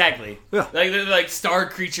faces. Yeah, exactly. Yeah, like they're like star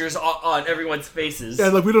creatures on everyone's faces. Yeah,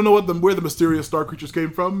 like we don't know where the mysterious star creatures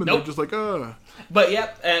came from, and they're just like, But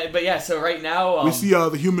yeah, so right now we see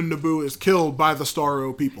the human Nabu is killed by the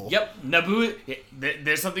Starro people. Yep, Nabu.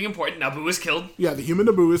 There's something important. Nabu is killed. Yeah, the human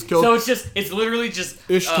Nabu is killed. So it's literally just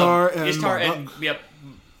Ishtar and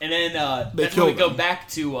and then that's when we go back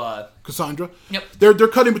to Cassandra. Yep. They're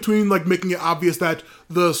cutting between like making it obvious that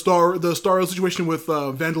the Starro situation with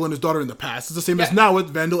Vandal and his daughter in the past is the same as now with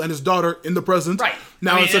Vandal and his daughter in the present. Right.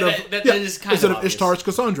 Now instead of Ishtar, it's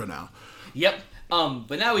Cassandra now. Yep.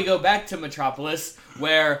 But now we go back to Metropolis,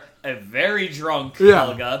 where a very drunk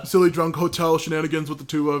Helga, silly drunk hotel shenanigans with the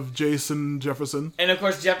 2 of Jason Jefferson, and of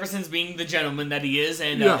course Jefferson's being the gentleman that he is,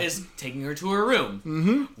 and is taking her to her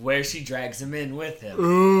room, where she drags him in with him.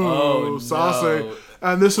 Ooh, saucy. No.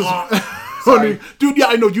 And this is funny, dude. Yeah,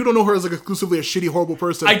 I know you don't know her as like exclusively a shitty, horrible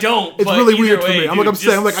person. I don't. It's really weird for me. Dude, I'm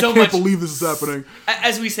saying, I can't believe this is happening.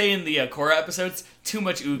 As we say in the Korra episodes, too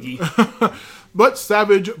much oogie. But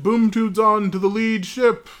Savage boom tubes on to the lead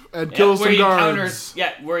ship and kills some guards.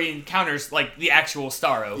 Where he encounters like the actual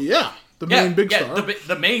Starro. Yeah, the main big star.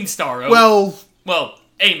 The main Starro. Well,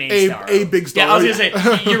 a main Starro. A big Starro. Yeah, I was gonna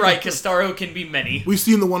say you're right, because Starro can be many. We've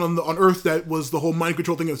seen the one on Earth that was the whole mind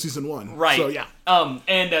control thing of season 1. Right. So yeah.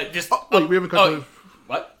 We haven't cut to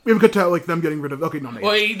what? We haven't cut to like them getting rid of. Okay, no.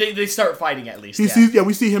 Well, they start fighting at least. We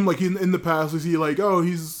see him like in the past. We see like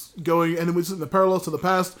he's going, and then we see in the parallels to the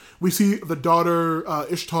past. We see the daughter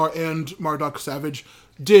Ishtar and Marduk Savage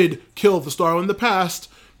did kill the star in the past,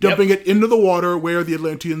 dumping it into the water where the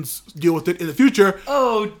Atlanteans deal with it in the future.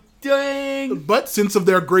 Oh, dang. But since of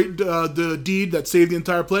their great the deed that saved the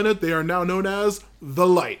entire planet, they are now known as the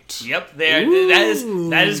light. Yep, there.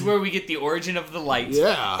 That is where we get the origin of the light.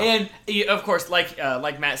 Yeah, and of course, like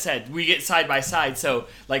Matt said, we get side by side. So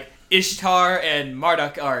like Ishtar and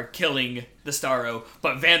Marduk are killing the Starro,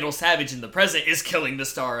 but Vandal Savage in the present is killing the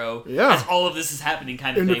Starro. Yeah, as all of this is happening,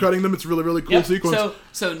 kind of intercutting them. It's really really cool sequence.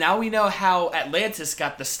 So now we know how Atlantis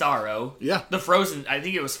got the Starro. Yeah, the frozen. I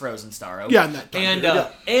think it was frozen Starro. Yeah, in that time and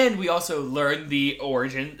and we also learned the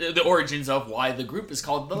origins of why the group is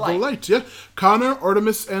called the Light. The Light. Yeah, Connor,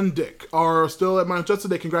 Artemis, and Dick are still at Manchester.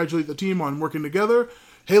 They congratulate the team on working together.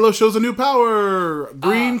 Halo shows a new power,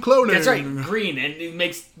 green cloning. That's right, green, and it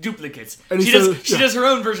makes duplicates. And she does her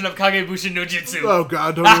own version of Kagebushin no Jutsu. Oh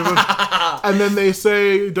god, don't even. And then they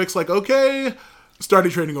say, Dick's like, okay,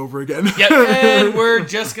 starting training over again. Yep, and we're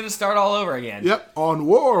just gonna start all over again. Yep, on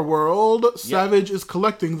War World, Savage is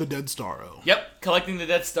collecting the dead Starro. Yep, collecting the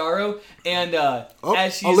dead Starro, and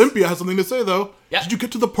as she's... Olympia has something to say though. Yep. Did you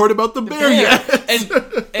get to the part about the bear yet?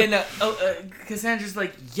 And Cassandra's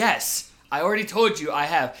like, yes. I already told you I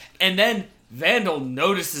have. And then Vandal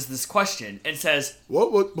notices this question and says...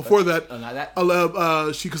 What? Before that... Oh, not that?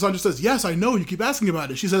 Cassandra says, yes, I know, you keep asking about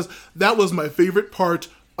it. She says, that was my favorite part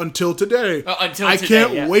until today. I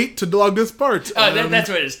can't wait to log this part. That's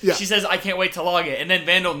what it is. Yeah. She says, I can't wait to log it. And then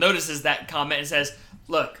Vandal notices that comment and says,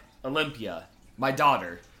 look, Olympia, my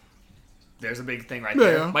daughter. There's a big thing right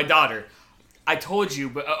there. Yeah. My daughter. I told you,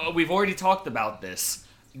 but we've already talked about this.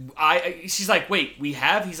 She's like, wait, we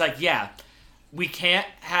have? He's like, yeah. We can't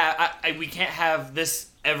have this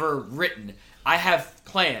ever written. I have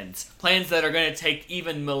plans that are going to take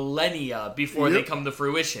even millennia before they come to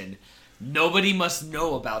fruition. Nobody must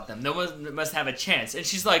know about them. No one must have a chance. And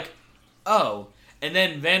she's like, oh. And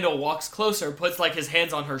then Vandal walks closer, puts like his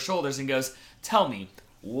hands on her shoulders, and goes, tell me,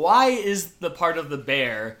 why is the part of the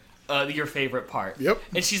bear your favorite part? Yep.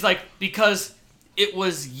 And she's like, because it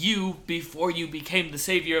was you before you became the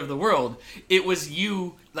savior of the world. It was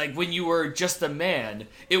you, like, when you were just a man.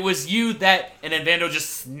 It was you that... And then Vandal just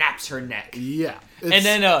snaps her neck. Yeah. And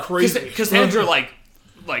then crazy. Cassandra, like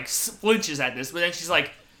flinches at this, but then she's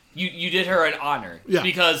like, you did her an honor. Yeah.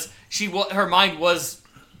 Because her mind was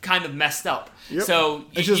kind of messed up. Yep. So...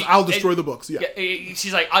 And she says, I'll destroy the books. Yeah.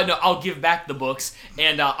 She's like, no, I'll give back the books,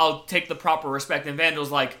 and I'll take the proper respect. And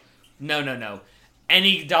Vandal's like, no.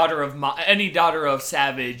 Any daughter of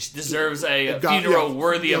Savage deserves a funeral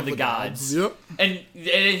worthy of the gods. Yep. And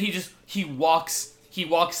he walks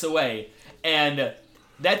away, and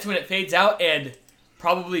that's when it fades out. And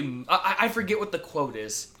probably I forget what the quote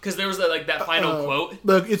is, because there was that final quote.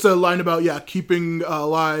 It's a line about keeping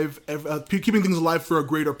keeping things alive for a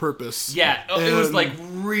greater purpose. Yeah, it was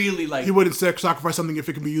really he wouldn't sacrifice something if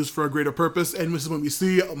it can be used for a greater purpose. And this is when we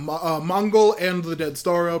see Mongol and the dead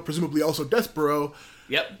Starro, presumably also Despero.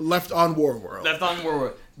 Yep. Left on War World.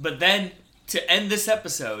 But then, to end this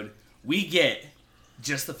episode, we get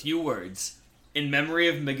just a few words in memory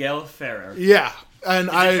of Miguel Ferrer. Yeah. And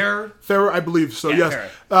Ferrer, I believe so,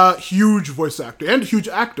 yes. Huge voice actor and huge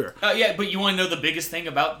actor. Yeah, but you want to know the biggest thing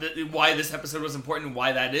about why this episode was important and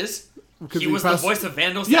why that is? He was the voice of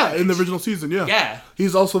Vandal Savage. Yeah, in the original season, yeah. Yeah.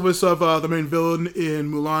 He's also the voice of the main villain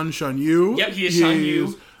in Mulan, Shan Yu. Yep, he is Shan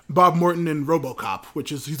Yu. Bob Morton in RoboCop,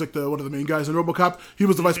 he's like one of the main guys in RoboCop. He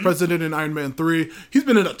was the vice president in Iron Man 3. He's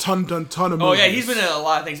been in a ton of movies. Oh yeah, he's been in a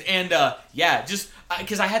lot of things. And just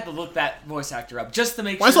because I had to look that voice actor up just to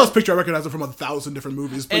make sure. I saw his picture, I recognize him from 1,000 different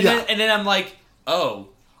movies. But and then I'm like, that's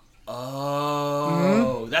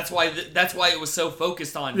why it was so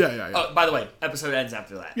focused on. Yeah. Oh, by the way, episode ends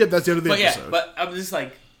after that. Yeah, that's the end of the episode. Yeah, but I'm just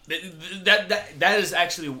like that is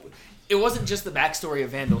actually. It wasn't just the backstory of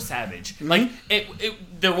Vandal Savage. Mm-hmm.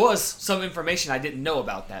 There was some information I didn't know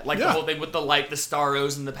about that. The whole thing with the light, the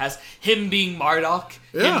Starros in the past, him being Marduk,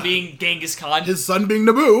 him being Genghis Khan, his son being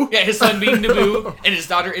Naboo. Yeah, his son being Naboo, and his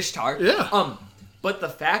daughter Ishtar. Yeah. But the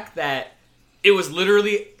fact that it was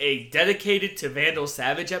literally a dedicated to Vandal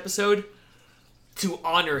Savage episode to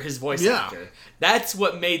honor his voice actor. That's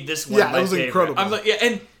what made this one my favorite. Incredible. I'm like,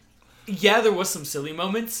 there was some silly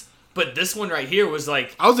moments. But this one right here was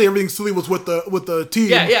like... I would say everything silly was with the team.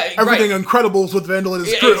 Yeah, everything incredible was with Vandal and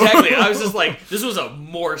his crew. Exactly. I was just like, this was a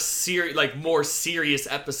more serious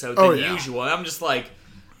episode than usual. And I'm just like,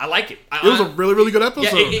 I like it. It was a really, really good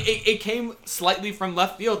episode. Yeah, it came slightly from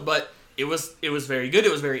left field, but it was very good.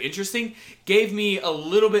 It was very interesting. Gave me a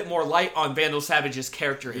little bit more light on Vandal Savage's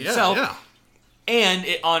character himself. Yeah. And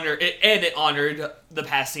it honored the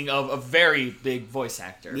passing of a very big voice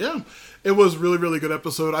actor. Yeah. It was really, really good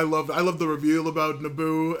episode. I loved the reveal about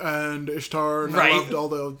Naboo and Ishtar, and I loved all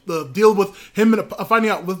the deal with him and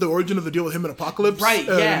finding out what the origin of the deal with him and Apocalypse. Right,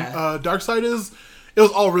 and Darkseid is. It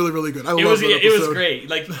was all really, really good. I love that episode. It was great.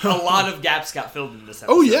 Like, a lot of gaps got filled in this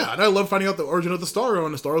episode. Oh, yeah. And I love finding out the origin of the Starro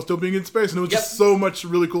and the Starro still being in space. And it was just so much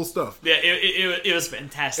really cool stuff. Yeah, it was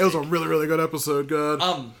fantastic. It was a really, really good episode, God.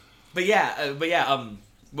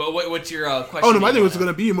 What's your question? Oh, no, my thing was going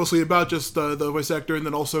to be mostly about just the voice actor and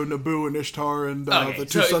then also Naboo and Ishtar and the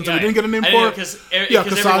two sons that we didn't get a name for.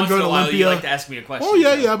 Cassandra and Olympia. You like to ask me a question. Oh,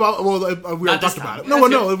 yeah. We already talked about it.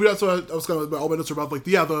 No. That's what I was kind of, all my notes are about, like,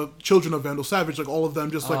 the children of Vandal Savage, like, all of them,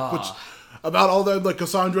 just, like, which... About all that, like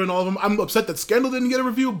Cassandra and all of them. I'm upset that Scandal didn't get a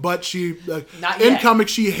review, but she, in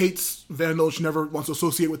comics, she hates Vandal. She never wants to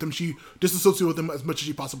associate with him. She disassociates with him as much as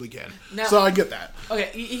she possibly can. Now, so I get that. Okay,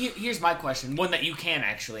 here's my question. One that you can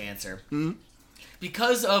actually answer. Mm-hmm.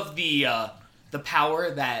 Because of the power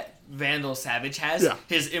that Vandal Savage has,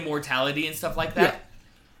 his immortality and stuff like that,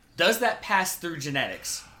 does that pass through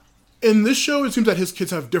genetics? In this show, it seems that his kids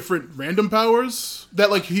have different random powers. That,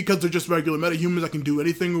 like, because they're just regular metahumans that can do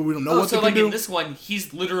anything, or we don't know what they can do. So, like, in this one,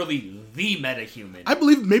 he's literally the metahuman. I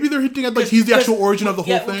believe maybe they're hinting at, like, he's the actual origin of the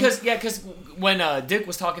whole thing. Because when Dick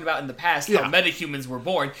was talking about in the past how metahumans were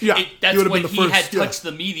born, that's when he had touched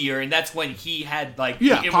the meteor, and that's when he had, like, the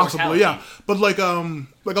immortality. Possibly. But, like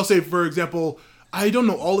I'll say, for example... I don't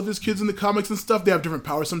know all of his kids in the comics and stuff. They have different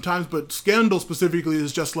powers sometimes, but Scandal specifically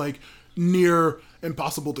is just, like, near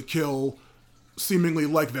impossible to kill, seemingly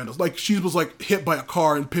like Vandals. Like, she was, like, hit by a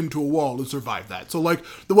car and pinned to a wall and survived that. So, like,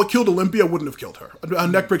 what killed Olympia wouldn't have killed her. A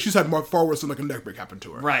neck break, she's had far worse than, like, a neck break happened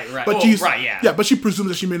to her. Right. But but she presumes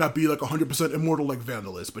that she may not be, like, 100% immortal like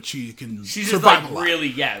Vandal is, but she can survive a lot.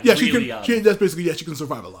 That's basically, she can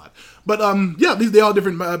survive a lot. But, they all have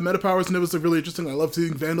different meta powers, and it was really interesting. I love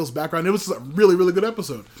seeing Vandal's background. It was a really, really good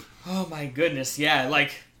episode. Oh, my goodness, yeah.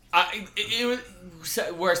 Like, it was...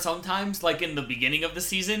 Where sometimes, like in the beginning of the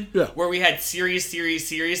season, where we had serious,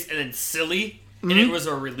 and then silly, and it was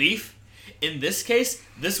a relief. In this case,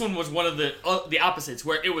 this one was one of the opposites,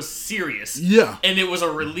 where it was serious, and it was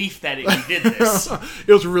a relief that we did this.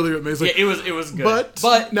 It was really amazing. Yeah, it was good.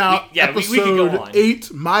 But now, episode we could go on.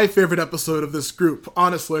 8, my favorite episode of this group,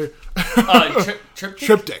 honestly.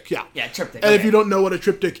 Triptych? Yeah, triptych. And if you don't know what a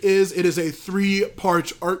triptych is, it is a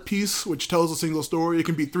 3-part art piece which tells a single story. It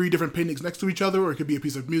can be 3 different paintings next to each other, or it could be a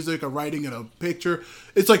piece of music, a writing, and a picture.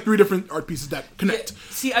 It's like 3 different art pieces that connect.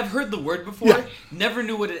 See, I've heard the word before. Never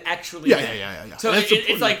knew what it actually meant. Yeah. So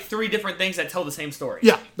it's like 3 different things that tell the same story.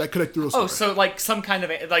 Yeah, that connect through a story. Oh, so like some kind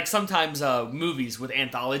of, like sometimes movies with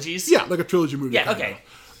anthologies. Yeah, like a trilogy movie. Yeah, okay.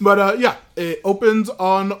 But it opens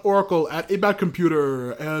on Oracle at a Bat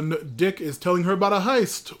computer, and Dick is telling her about a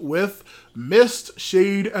heist with Mist,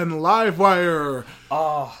 Shade, and Livewire.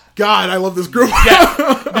 Oh. God, I love this group.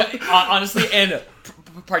 Honestly, and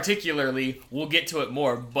particularly, we'll get to it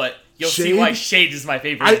more, but you'll see why Shade is my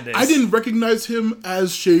favorite in this. I didn't recognize him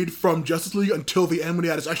as Shade from Justice League until the end when he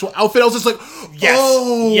had his actual outfit. I was just like,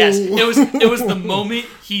 Yes. It was the moment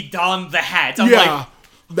he donned the hat. I'm like,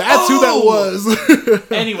 that's who that was.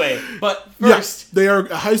 Anyway, but first... they are a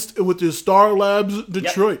heist with the Star Labs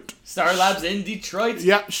Detroit. Star Labs in Detroit.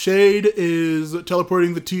 Yeah, Shade is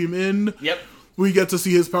teleporting the team in. Yep. We get to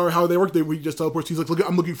see his power, how they work. We just teleport. He's like, look,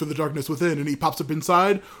 I'm looking for the darkness within. And he pops up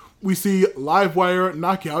inside. We see Livewire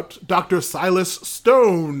knockout Dr. Silas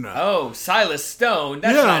Stone. Oh, Silas Stone.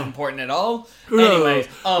 That's not important at all. Anyway,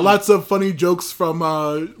 lots of funny jokes from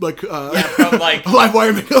from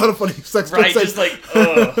Livewire making a lot of funny sex jokes. Right, just like,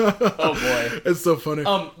 oh boy. It's so funny.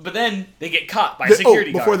 But then they get caught by a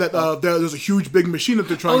security guard. Before that, there's a huge big machine that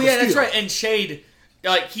they're trying to steal. That's right. And Shade...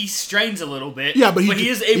 Like, he strains a little bit. Yeah, but he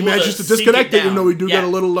is able he manages to disconnect it, even though we do get a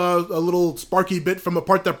little sparky bit from a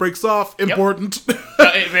part that breaks off. Important.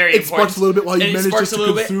 Very important. It sparks a little bit while he manages to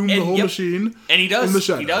consume the whole machine. And he does. In the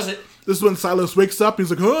shadows. He does it. This is when Silas wakes up. He's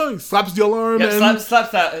like, he slaps the alarm. Yeah,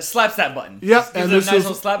 slaps that button. Yeah, and gives it a nice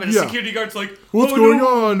little slap, and the security guard's like, what's going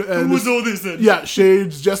on? And what's all this then? Yeah,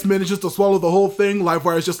 Shades just manages to swallow the whole thing.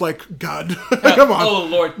 Livewire's just like, God, come on. Oh,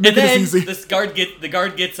 Lord. Make and then easy. the guard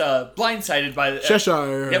gets blindsided by...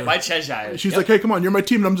 Cheshire. Yep, by Cheshire. She's like, hey, come on, you're my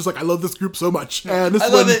team. And I'm just like, I love this group so much. And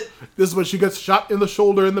this is when she gets shot in the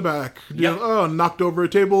shoulder in the back. Knocked over a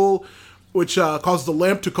table, which causes the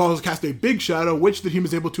lamp to cast a big shadow, which the team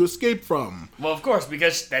is able to escape from. Well, of course,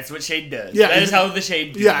 because that's what Shade does. Yeah, that is how the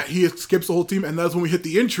Shade do. Yeah, he escapes the whole team, and that's when we hit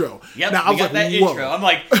the intro. Yep, now, I was got like, that whoa. intro. I'm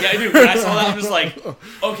like, yeah, dude, when I saw that, I'm just like,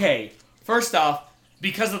 okay, first off,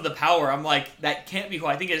 because of the power, I'm like, that can't be who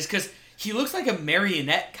I think it is, because he looks like a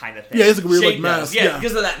marionette kind of thing. Yeah, he has like a weird Shade like mask. Yeah,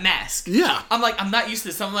 because of that mask. Yeah. I'm like, I'm not used to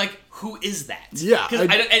this. So I'm like, who is that? Yeah. Because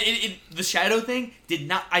the shadow thing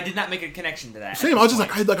I did not make a connection to that. Same. I was just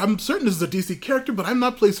like, I'm certain this is a DC character, but I'm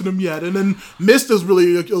not placing him yet. And then Mist is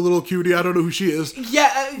really a little cutie. I don't know who she is.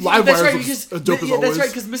 Yeah, Livewire is dope as always. That's right,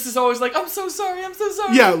 because Mist is always like, I'm so sorry.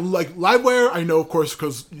 Yeah, like Livewire, I know, of course,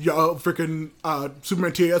 because freaking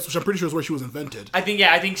Superman TAS, which I'm pretty sure is where she was invented. I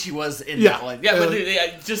think she was in that one. Yeah, but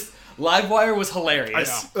just Livewire was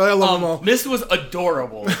hilarious. I love them all. Mist was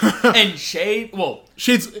adorable, and Shade. Well,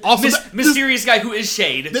 Shade's awesome. Mysterious guy who is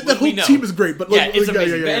Shade. That whole team is great, but it's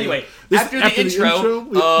amazing. But anyway, after the intro,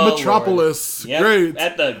 Metropolis, yep, great.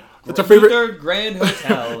 At the it's our favorite Grand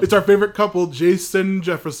Hotel. It's our favorite couple, Jason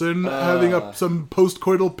Jefferson, having some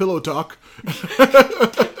post-coital pillow talk.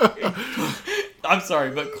 I'm sorry,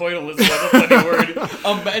 but coital is not a funny word.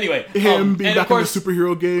 But anyway, him being back in the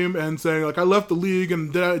superhero game and saying like, I left the league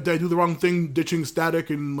and did I do the wrong thing, ditching Static,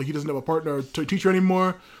 and like he doesn't have a partner or teacher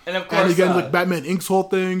anymore. And of course, and again, like Batman Inc.'s whole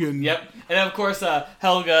thing, and yep. And of course,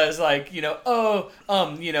 Helga is like, reassuring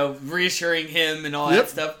him and all that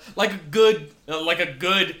stuff, like a good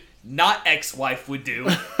not ex-wife would do.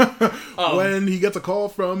 When he gets a call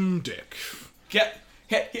from Dick.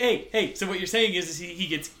 Hey, so what you're saying is he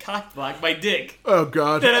gets cock-blocked by Dick. Oh,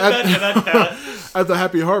 God. At the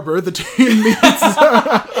Happy Harbor, the team meets...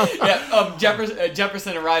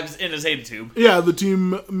 Jefferson arrives in a Zeta tube. Yeah, the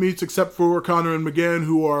team meets except for Connor and McGann,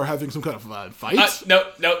 who are having some kind of fight. No.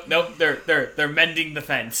 They're mending the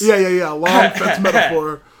fence. Yeah. Long fence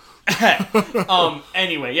metaphor.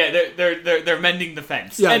 Anyway, yeah, they're mending the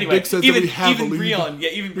fence. Yeah, anyway, Dick says even Breon,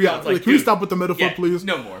 even Breon's like, can we stop with the metaphor, please?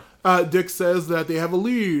 No more. Dick says that they have a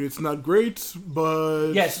lead. It's not great,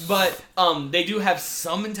 but yes, but they do have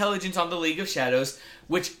some intelligence on the League of Shadows,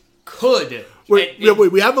 which could. Wait.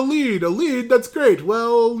 We have a lead. A lead. That's great.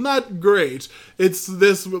 Well, not great. It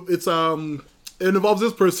involves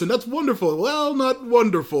this person. That's wonderful. Well, not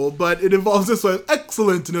wonderful, but it involves this one.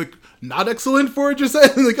 Excellent. And like, not excellent, Forager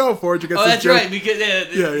said. Like, Forager gets this joke. Right,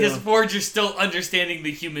 because Forager's still understanding the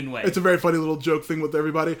human way. It's a very funny little joke thing with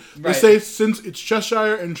everybody. Right. They say since it's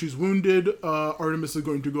Cheshire and she's wounded, Artemis is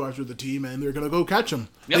going to go after the team and they're going to go catch him.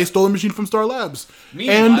 Yep. They stole a machine from Star Labs.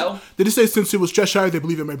 Meanwhile, and they just say since it was Cheshire, they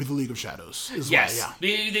believe it might be the League of Shadows. Yes.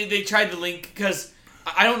 They tried to link, because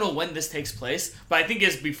I don't know when this takes place, but I think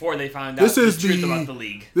it's before they found out the truth about the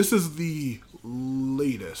League. This is the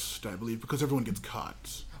latest, I believe, because everyone gets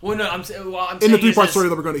caught. Well, no, I'm saying in the 3-part story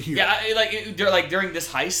that we're going to hear. Yeah, during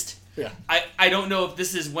this heist. Yeah. I don't know if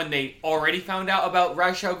this is when they already found out about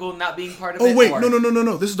Ra's al Ghul not being part of it. Oh wait,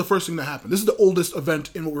 no. This is the first thing that happened. This is the oldest event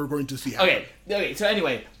in what we're going to see happen. Okay. So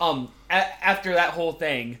anyway, after that whole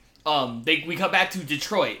thing, we cut back to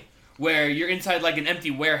Detroit, where you're inside like an empty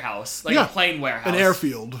warehouse, like a plane warehouse, an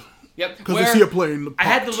airfield. Yep. Because they see a plane. Popped. I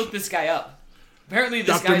had to look this guy up. Apparently,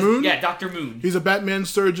 this guy's Moon? Yeah, Dr. Moon. He's a Batman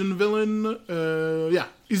surgeon villain.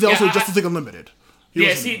 He's also Justice League Unlimited.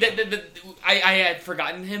 I had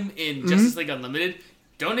forgotten him in Justice League Unlimited.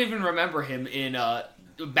 Don't even remember him in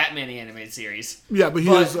Batman the animated series. Yeah, but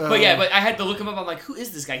but I had to look him up. I'm like, who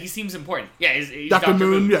is this guy? He seems important. Yeah, he's Dr.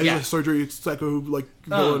 Moon. Yeah, he's a surgery psycho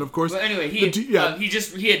villain, of course. But anyway, he had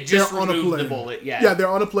just removed the bullet. Yeah, they're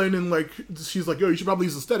on a plane and like she's like, yo, you should probably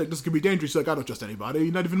use aesthetic. This could be dangerous. She's like, I don't trust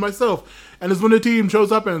anybody, not even myself. And it's when the team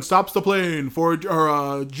shows up and stops the plane.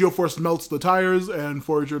 Geoforce melts the tires and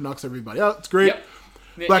Forager knocks everybody out. It's great. Yep.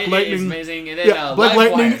 Black Lightning, is amazing. And then, Black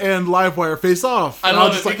Lightning and Livewire face off. I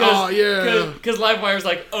love it because Livewire's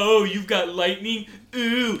like, oh, you've got lightning.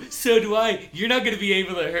 Ooh, so do I. You're not going to be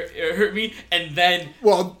able to hurt me. And then...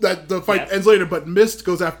 Well, the fight ends later, but Mist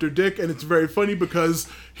goes after Dick, and it's very funny because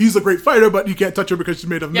he's a great fighter, but you can't touch her because she's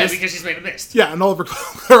made of mist. Yeah, because she's made of mist. Yeah, and all of her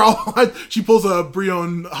clothes, she pulls a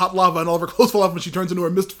Brion hot lava, and all of her clothes fall off when she turns into her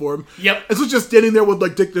mist form. Yep. And so she's just standing there with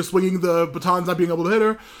like Dick just swinging the batons, not being able to hit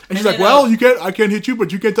her. And she's like, well, I can't hit you,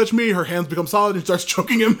 but you can't touch me. Her hands become solid, and starts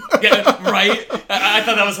choking him. Yeah, right? I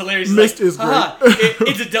thought that was hilarious. Mist is great.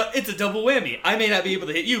 It's a double whammy. I may not be able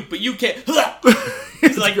to hit you, but you can't.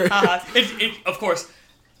 It's like, haha. Of course,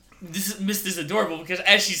 Mist is adorable because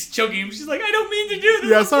as she's choking him, she's like, I don't mean to do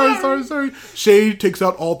this. Yeah, sorry. Shade takes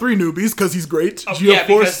out all 3 newbies because he's great.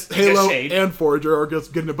 Geoforce, Halo, and Forager are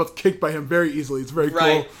just getting their butts kicked by him very easily. It's very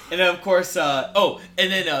cool. And then, of course,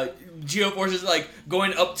 Geoforce is like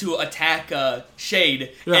going up to attack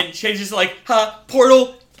Shade, and Shade's just like,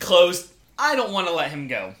 portal closed. I don't want to let him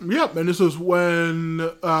go. Yep, and this is when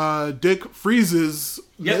Dick freezes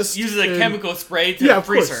Mist. Uses a chemical spray to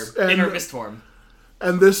freeze her in her mist form.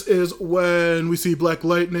 And this is when we see Black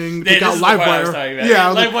Lightning take out Livewire.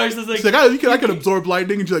 Yeah, Livewire's just like, she's like, I can absorb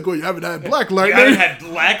lightning. And she's like, well, you haven't had Black Lightning. You haven't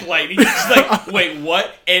had Black Lightning. She's like, wait,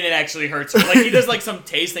 what? And it actually hurts her. Like, he does like some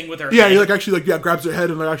taste thing with her Yeah, head. he like actually like grabs her head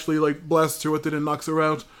and like actually like blasts her with it and knocks her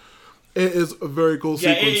out. It is a very cool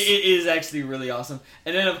sequence. Yeah, it is actually really awesome.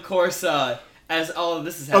 And then of course, as all of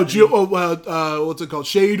this is happening... what's it called?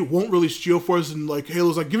 Shade won't release Geoforce, and like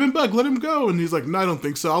Halo's like, give him back, let him go. And he's like, no, I don't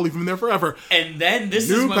think so. I'll leave him there forever. And then this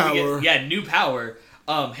is when we get... new power.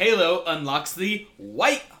 Halo unlocks the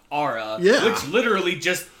white aura, which literally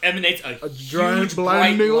just emanates a giant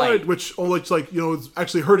blinding light, which like, is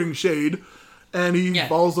actually hurting Shade. And he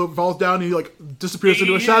falls down, and he like disappears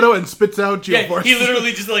into a shadow and spits out Geoforce. Yeah, he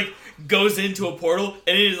literally just like goes into a portal,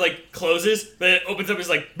 and it like closes, but it opens up. It's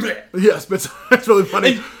like, bleh. Yes, but it's really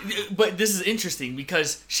funny. But this is interesting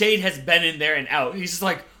because Shade has been in there and out. He's just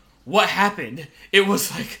like, what happened? It was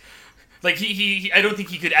like he I don't think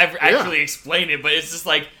he could ever actually explain it, but it's just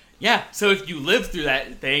like, yeah. So if you live through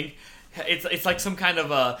that thing, it's like some kind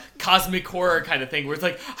of a cosmic horror kind of thing where it's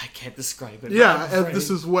like, I can't describe it. Yeah, and this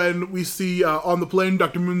is when we see on the plane,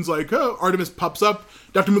 Dr. Moon's like, Artemis pops up.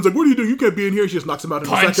 Dr. Moon's like, what are you doing? You can't be in here. She just knocks him out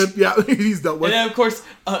in a second. Yeah, he's dealt with.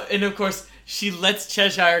 And of course, she lets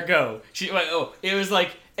Cheshire go. It was like,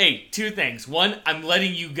 hey, two things. One, I'm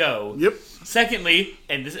letting you go. Yep. Secondly,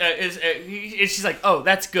 and this she's like, oh,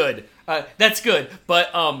 that's good. That's good. But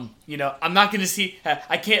I'm not gonna see.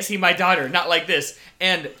 I can't see my daughter. Not like this.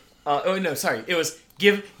 And it was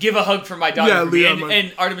give a hug for my daughter. Yeah,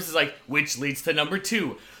 and Artemis is like, which leads to number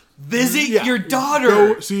 2. Visit your daughter.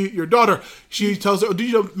 Go see your daughter. She tells her.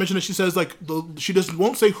 Did you mention that she says like she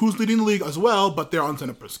won't say who's leading the league as well, but they're on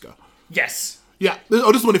Santa Prisca. Yes. Yeah. This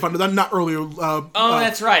is when they find out. Not earlier.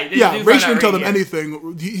 That's right. Rach didn't tell them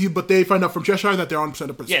anything. But they find out from Cheshire that they're on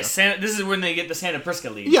Santa Prisca. Yes. This is when they get the Santa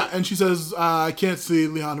Prisca lead. Yeah, and she says, "I can't see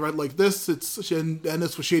Leon right like this." And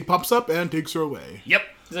this when Shade pops up and takes her away. Yep.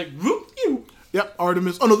 He's like, whoop you. Yep.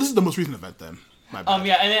 Artemis. Oh no, this is the most recent event then. My bad.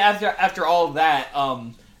 Yeah, and then after all of that,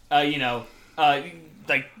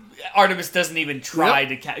 like Artemis doesn't even try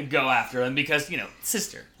to go after them because,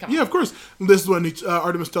 sister. Come on. Of course. This is when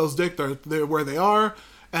Artemis tells Dick they're where they are,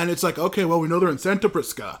 and it's like, okay, well, we know they're in Santa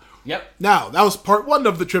Prisca. Yep. Now, that was part 1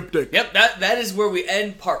 of the triptych. Yep, that is where we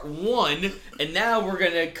end part 1, and now we're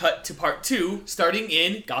going to cut to part 2, starting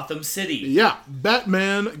in Gotham City. Yeah,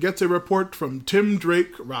 Batman gets a report from Tim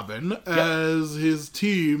Drake Robin as his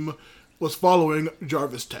team was following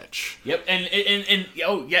Jarvis Tetch. Yep, and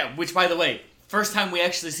which, by the way, first time we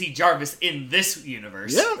actually see Jarvis in this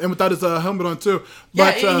universe. Yeah, and without his helmet on, too.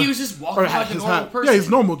 But, he was just walking like a normal person. Yeah, he's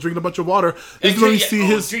normal, drinking a bunch of water. This is when we see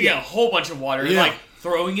drinking a whole bunch of water, and, like,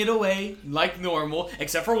 throwing it away like normal,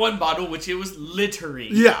 except for one bottle, which it was littering.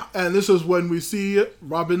 Yeah, and this is when we see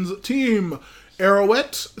Robin's team.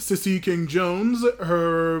 Arrowette, Sissy King-Jones,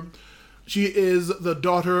 she is the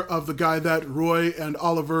daughter of the guy that Roy and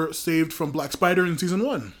Oliver saved from Black Spider in season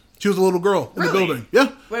 1. She was a little girl in the building.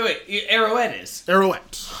 Yeah. Wait, Arrowette is?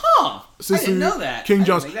 Arrowette. Huh. Sissy I didn't know that.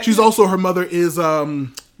 King-Jones. She's also, her mother is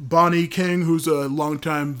Bonnie King, who's a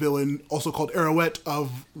longtime villain, also called Arrowette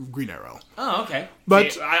of Green Arrow. Oh, okay.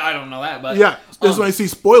 But see, I don't know that, but... Yeah, this is when I see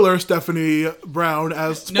Spoiler, Stephanie Brown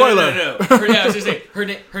as Spoiler. No. I was going to say,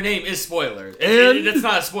 her name is Spoiler. That's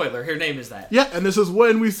not a spoiler. Her name is that. Yeah, and this is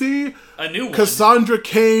when we see... a new one. Cassandra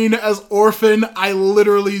Cain as Orphan. I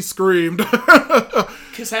literally screamed.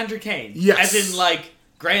 Cassandra Cain? Yes. As in, like,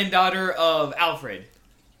 granddaughter of Alfred?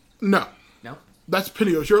 No. No? That's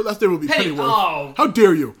Pennyworth. Sure, that there will be Pennyworth. Oh. How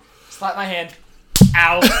dare you? Slap my hand.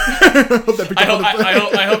 Ow.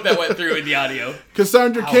 I hope that went through in the audio.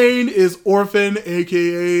 Cassandra Cain is Orphan,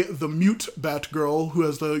 a.k.a. the mute Batgirl, who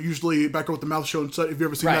has the usually Batgirl with the mouth shown. If you've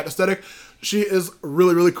ever seen that aesthetic. She is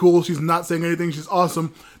really, really cool. She's not saying anything. She's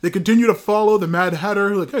awesome. They continue to follow the Mad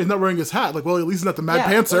Hatter. Like, hey, he's not wearing his hat. Like, well, at least he's not the Mad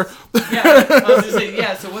Pantser. I was just saying,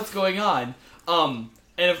 so what's going on?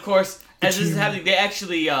 And of course, as this is happening, they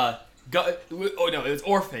actually go... Oh, no, it was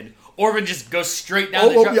Orphan. Orphan just goes straight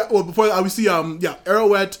down the track. Yeah, well, before that, we see,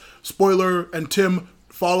 Arrowette, Spoiler, and Tim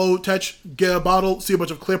follow Tetch, get a bottle, see a bunch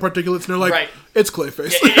of clay particulates, and they're like, it's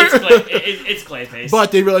Clayface. It's Clayface.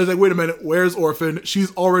 But they realize, like, wait a minute, where's Orphan?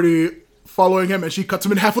 She's already following him, and she cuts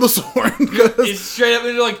him in half with a sword. It's straight up,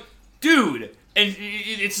 and they're like, dude. And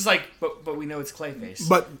it's just like, but we know it's Clayface.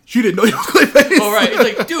 But she didn't know he was Clayface. Oh, right.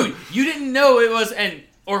 It's like, dude, you didn't know it was, and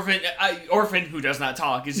Orphan, who does not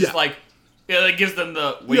talk, is just like, it gives them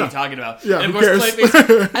the, what are you talking about? Yeah, and of course,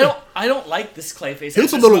 Clayface, I don't like this Clayface. He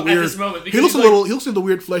looks a little weird. At this moment He looks like the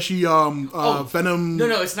weird fleshy, Venom.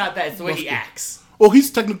 No, it's not that. It's the way he acts. Well,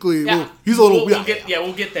 he's technically... Yeah. Well, he's a little...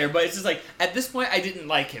 We'll get there. But it's just like, at this point, I didn't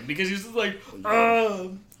like him. Because he was just like,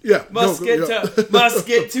 Yeah. Must get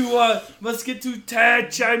to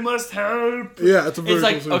Tetch. I must help. Yeah, it's a very It's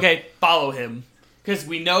like, cool scene. okay, follow him. Because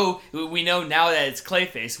we know now that it's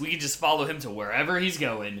Clayface, we can just follow him to wherever he's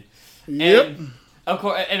going. Yep.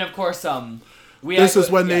 And of course, This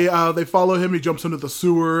is when they follow him. He jumps into the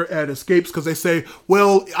sewer and escapes because they say,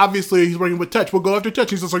 "Well, obviously he's working with Tetch. We'll go after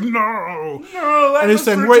Tetch." He's just like, "No." And he's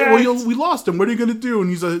saying, "Wait, well, we lost him. What are you gonna do?" And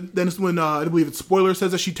he's then it's when I believe it's Spoiler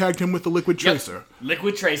says that she tagged him with the Liquid Tracer.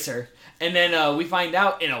 Liquid Tracer, and then we find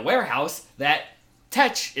out in a warehouse that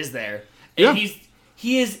Tetch is there, and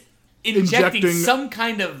he is injecting some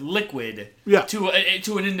kind of liquid to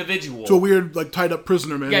an individual, to a weird tied up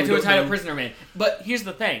prisoner man. Yeah, to a tied up prisoner man. But here's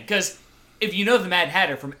the thing, because if you know the Mad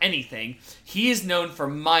Hatter from anything, he is known for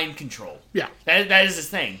mind control. Yeah. That is his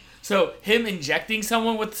thing. So him injecting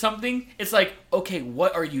someone with something, it's like, okay,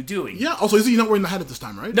 what are you doing? Yeah. Also, is he not wearing the hat at this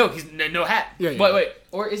time, right? No, he's no hat. Yeah. Wait,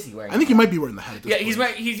 or is he wearing? I think he might be wearing the hat at this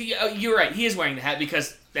point. You're right. He is wearing the hat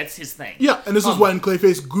because that's his thing. Yeah, and this is when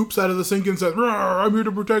Clayface goops out of the sink and says, "I'm here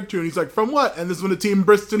to protect you." And he's like, "From what?" And this is when the team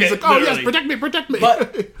bursts in. He's like, "Oh yes, protect me, protect me."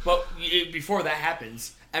 But before that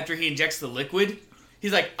happens, after he injects the liquid,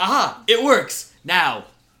 he's like, "Aha, it works. Now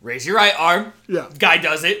raise your right arm." Yeah. Guy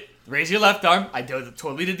does it. Raise your left arm. I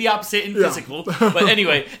totally did the opposite in physical. But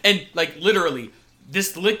anyway, and literally,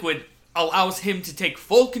 this liquid allows him to take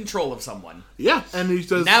full control of someone. Yeah, and he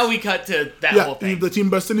says... Now we cut to that whole thing. The team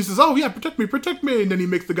busts in, he says, "Oh yeah, protect me. And then he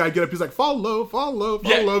makes the guy get up, he's like, follow.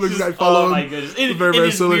 Yeah, The guy follows. Oh my goodness. It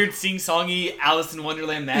is weird sing-songy Alice in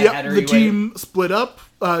Wonderland Mad Hatter. The team split up.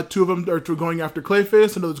 Two of them are going after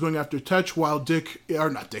Clayface, another's going after Tetch, while I keep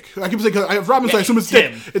saying, Robinson, I assume it's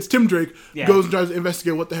Tim. Dick. It's Tim Drake, goes and tries to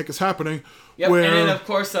investigate what the heck is happening. Yep, and then of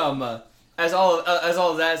course, as all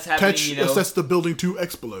of that's happening, Tetch assessed the building to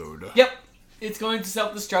explode. Yep. It's going to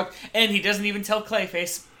self-destruct, and he doesn't even tell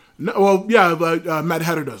Clayface. No, well, yeah, but Mad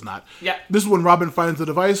Hatter does not. Yeah. This is when Robin finds the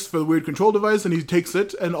device for the weird control device, and he takes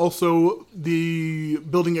it, and also the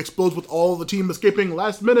building explodes with all the team escaping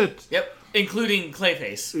last minute. Yep, including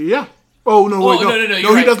Clayface. Yeah. Oh, no, wait, no.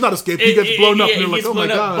 No, he does not escape. He gets blown up, and you're like, oh my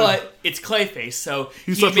god. But it's Clayface, so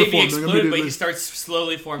he starts may be reforming exploded, but he starts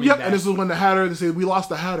slowly forming back. And this is when the Hatter, they say, "We lost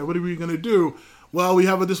the Hatter. What are we going to do?" "Well, we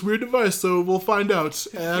have this weird device, so we'll find out."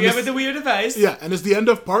 And we have the weird device. Yeah, and it's the end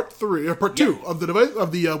of part 3, or part 2 of the device,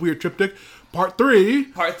 of the weird triptych. Part 3.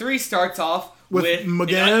 Part 3 starts off with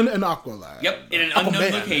M'gann and Aqualad. Yep, in an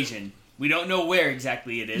unknown location. We don't know where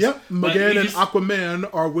exactly it is. Yep, M'gann and Aquaman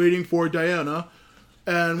are waiting for Diana.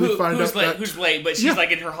 And we find out who's late, but she's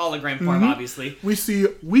in her hologram form, obviously. We see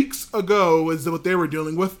weeks ago is what they were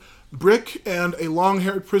dealing with. Brick and a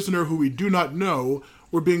long-haired prisoner who we do not know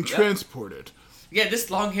were being transported. Yeah, this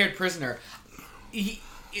long-haired prisoner,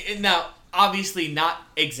 now, obviously not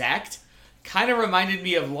exact, kind of reminded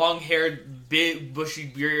me of long-haired, big, bushy,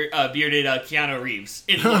 bearded Keanu Reeves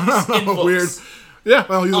in looks. Weird. Yeah,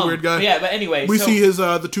 well, he's a weird guy. Yeah, but anyway. We see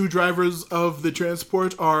the two drivers of the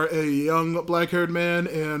transport are a young black-haired man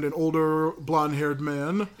and an older blonde-haired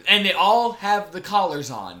man. And they all have the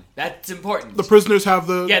collars on. That's important. The prisoners have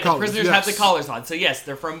the collars. Yeah, the prisoners have the collars on. So yes,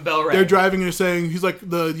 they're from Bel Red. They're driving and they're saying, he's like,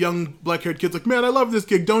 the young black-haired kid's like, "Man, I love this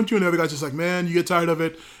gig, don't you?" And the other guy's just like, "Man, you get tired of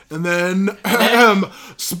it." And then,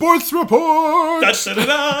 sports report!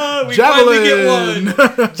 Da-da-da-da! We Javelin! finally get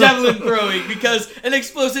one! Javelin throwing, because an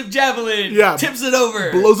explosive javelin tips it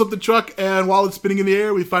over. Blows up the truck, and while it's spinning in the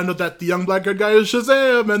air, we find out that the young black-haired guy is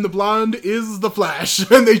Shazam, and the blonde is the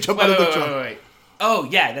Flash. And they jump out of the truck. Wait. Oh,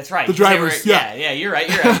 yeah, that's right. The drivers, yeah, you're right.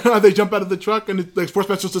 They jump out of the truck, and the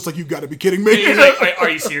sportsmaster's just like, "You gotta be kidding me." He's like, "Are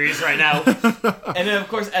you serious right now?" And then, of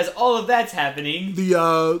course, as all of that's happening,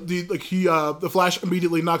 the Flash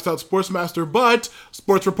immediately knocks out Sportsmaster, but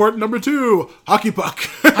sports report number 2, hockey puck.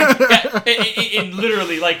 in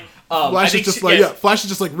literally, Flash is just Flash is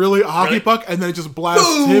just like, really, a hockey puck, and then it just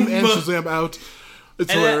blasts him and Shazam out.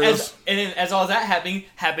 It's hilarious. And then as all that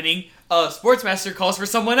happening, Sportsmaster calls for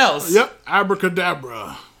someone else. Yep,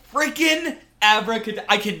 Abracadabra. Freaking Abracadabra.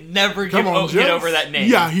 I can never get over that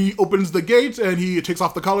name. Yeah, he opens the gate and he takes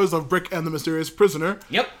off the collars of Brick and the mysterious prisoner.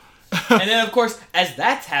 Yep. And then, of course, as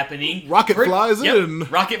that's happening, Rocket flies in.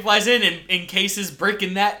 Rocket flies in and encases Brick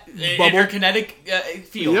in that interkinetic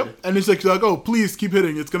field. Yep. And he's like, "Oh, please keep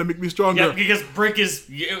hitting. It's going to make me stronger." Yeah, because Brick is,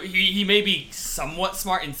 he may be somewhat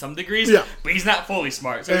smart in some degrees, but he's not fully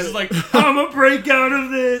smart. So he's just like, "I'm going to break out of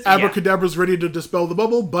this." Abracadabra's ready to dispel the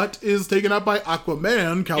bubble, but is taken out by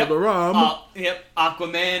Aquaman, Calderon.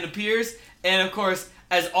 Aquaman appears, and of course,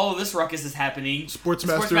 as all of this ruckus is happening,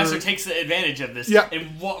 Sportsmaster takes advantage of this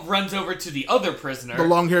and runs over to the other prisoner. The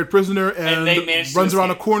long-haired prisoner, and they manage runs to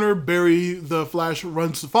around a corner. Barry the Flash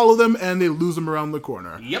runs to follow them, and they lose him around the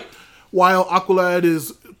corner. Yep. While Aqualad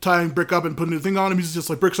is tying Brick up and putting the thing on him, he's just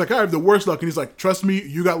like, Brick's like, I have the worst luck. And he's like, trust me,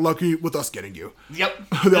 you got lucky with us getting you. Yep.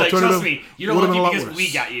 Like, trust me, you're lucky because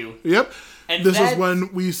we got you. Yep. And this is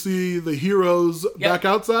when we see the heroes back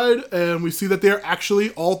outside, and we see that they're actually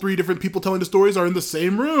all three different people telling the stories are in the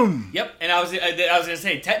same room. Yep, and I was going to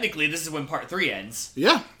say, technically, this is when part 3 ends.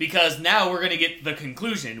 Yeah. Because now we're going to get the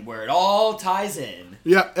conclusion where it all ties in.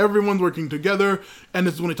 Yeah, everyone's working together, and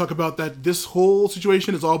this is when they talk about that this whole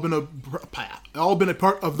situation has all been a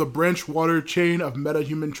part of the Branchwater chain of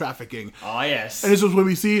meta-human trafficking. Oh, yes. And this is when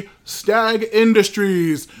we see Stag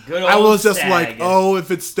Industries. Good old I was just Stag. like, oh, if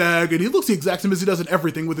it's Stag, and he looks the exact same as he does in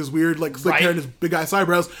everything with his weird, like, slick hair and his big-ass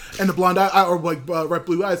eyebrows and the blonde eye, or, like, bright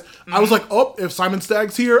blue eyes. Mm-hmm. I was like, oh, if Simon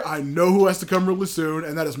Stagg's here, I know who has to come really soon,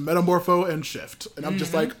 and that is Metamorpho and Shift. And I'm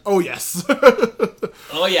just like, oh, yes.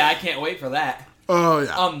 Oh, yeah, I can't wait for that. Oh,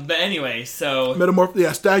 yeah. But anyway, so...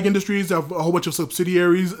 Stag Industries have a whole bunch of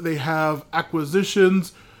subsidiaries. They have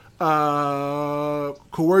acquisitions,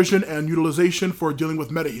 coercion, and utilization for dealing with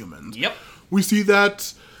metahumans. Yep. We see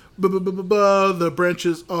that the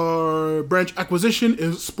branches are... Branch acquisition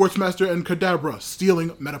is Sportsmaster and Kadabra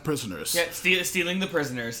stealing meta-prisoners. Yeah, stealing the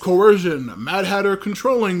prisoners. Coercion, Mad Hatter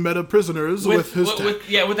controlling meta-prisoners with his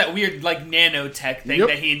tech. With that weird, like, nanotech thing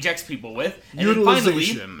that he injects people with. And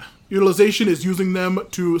utilization. Then finally, utilization is using them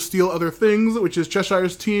to steal other things, which is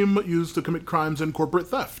Cheshire's team used to commit crimes and corporate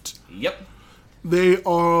theft. Yep.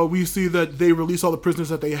 We see that they release all the prisoners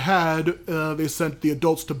that they had. They sent the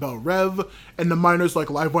adults to Bel Rev, and the minors like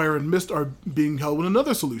Livewire and Mist are being held with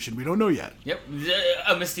another solution. We don't know yet. Yep,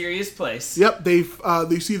 a mysterious place. Yep, they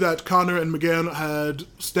see that Connor and McGann had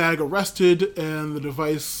Stag arrested, and the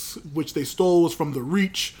device which they stole was from the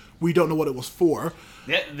Reach. We don't know what it was for.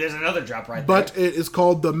 Yeah, there's another drop right there. But it is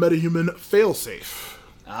called the Metahuman Failsafe.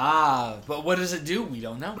 Ah, but what does it do? We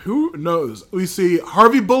don't know. Who knows? We see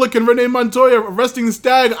Harvey Bullock and Renee Montoya arresting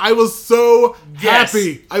Stag. I was so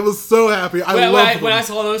happy. I was so happy. When I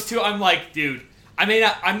saw those two, I'm like, dude, I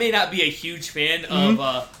may not be a huge fan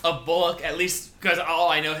of Bullock, at least because all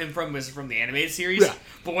I know him from was from the animated series. Yeah.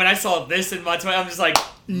 But when I saw this in Montoya, I'm just like,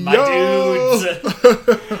 my dudes.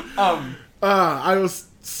 I was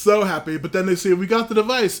so happy, but then they say, we got the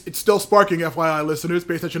device. It's still sparking, FYI, listeners.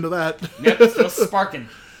 Pay attention to that. Yep, it's still sparking.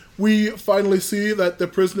 We finally see that the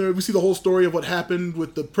prisoner, we see the whole story of what happened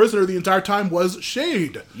with the prisoner the entire time was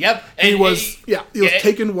Shade. Yep. He was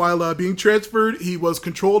taken while being transferred. He was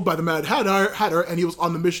controlled by the Mad Hatter, and he was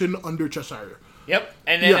on the mission under Cheshire. Yep,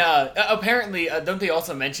 and then apparently, don't they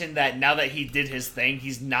also mention that now that he did his thing,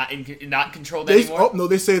 he's not controlled anymore? Oh no,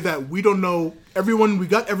 they say that we don't know everyone. We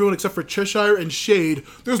got everyone except for Cheshire and Shade.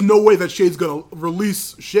 There's no way that Shade's gonna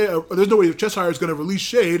release Shade. There's no way that Cheshire is gonna release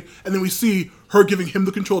Shade. And then we see her giving him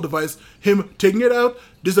the control device, him taking it out,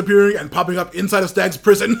 disappearing, and popping up inside of Stag's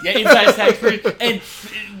prison. Yeah, inside Stag's prison. And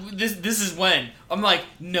this is when I'm like,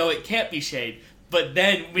 no, it can't be Shade. But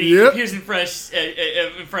then when he appears in front of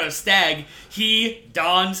Stag, he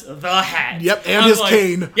dons the hat. Yep, and his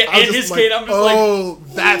cane. Yeah, and his cane. I'm just oh,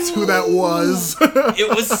 that's who that was.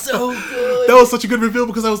 It was so good. That was such a good reveal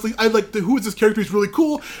because I was like, who is this character? He's really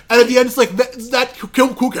cool. And at the end, it's like that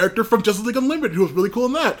cool character from Justice League Unlimited who was really cool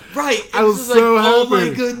in that. Right. I was so happy. Oh my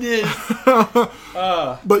goodness.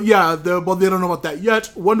 But yeah, they don't know about that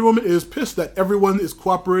yet. Wonder Woman is pissed that everyone is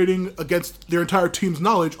cooperating against their entire team's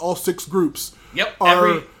knowledge. All 6 groups. Yep,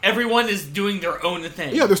 everyone is doing their own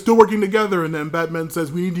thing. Yeah, they're still working together, and then Batman says,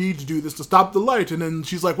 we need to do this to stop the light, and then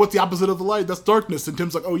she's like, what's the opposite of the light? That's darkness, and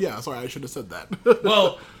Tim's like, oh yeah, sorry, I should have said that.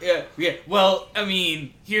 Well, I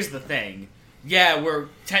mean, here's the thing. Yeah, we're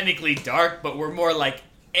technically dark, but we're more like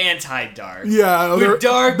anti-dark. Yeah, we're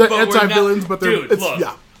dark, they're but anti-villains, but they're... Dude,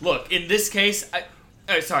 look, in this case...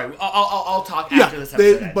 I'll talk after this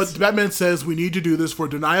episode ends. But Batman says we need to do this for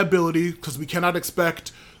deniability, because we cannot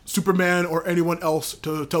expect Superman or anyone else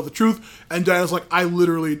to tell the truth. And Diana's like, I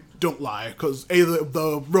literally don't lie, because A,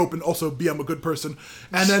 the rope, and also B, I'm a good person.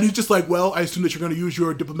 And then he's just like, well, I assume that you're going to use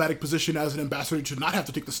your diplomatic position as an ambassador to not have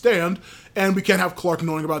to take the stand, and we can't have Clark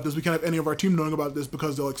knowing about this, we can't have any of our team knowing about this,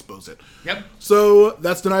 because they'll expose it. Yep. So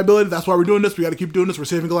that's deniability, that's why we're doing this, we got to keep doing this, we're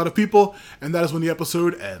saving a lot of people, and that is when the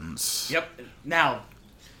episode ends. Yep. Now,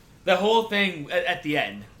 the whole thing at the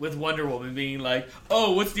end, with Wonder Woman being like,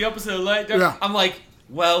 oh, what's the opposite of light? Yeah. I'm like,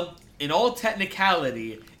 well, in all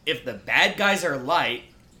technicality, if the bad guys are light,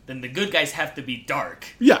 then the good guys have to be dark.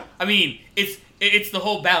 Yeah. I mean, It's the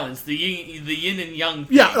whole balance, the yin and yang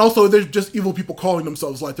thing. Yeah, and also they're just evil people calling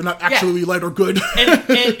themselves light. They're not actually light or good. and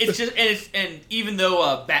it's just and even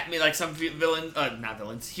though Batman, like some not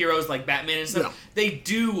villains, heroes like Batman and stuff, they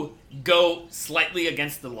do go slightly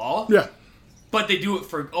against the law. Yeah, but they do it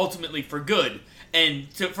ultimately for good.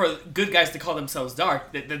 And for good guys to call themselves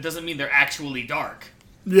dark, that doesn't mean they're actually dark.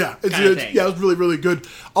 Yeah, it's really, really good.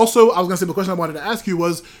 Also, I was going to say, the question I wanted to ask you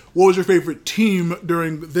was, what was your favorite team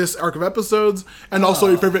during this arc of episodes? And also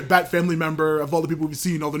your favorite Bat family member of all the people we've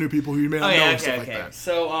seen, all the new people who you may not know, and stuff like that.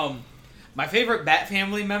 So, my favorite Bat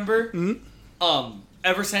family member,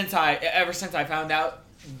 ever since I found out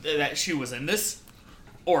that she was in this,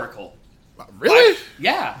 Oracle. Really?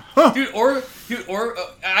 Yeah. Huh.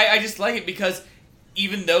 I just like it because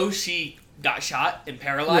even though she got shot and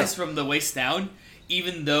paralyzed from the waist down,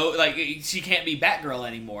 even though, like, she can't be Batgirl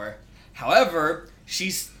anymore. However,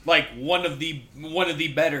 she's, like, one of the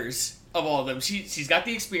betters of all of them. She's got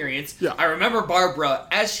the experience. Yeah. I remember Barbara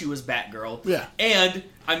as she was Batgirl. Yeah. And,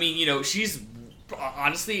 I mean, she's,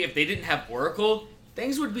 honestly, if they didn't have Oracle,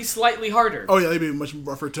 things would be slightly harder. Oh, yeah, they'd be a much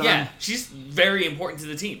rougher time. Yeah, she's very important to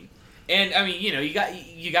the team. And, I mean, you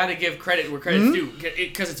got to give credit where credit's due,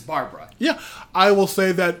 because it's Barbara. Yeah. I will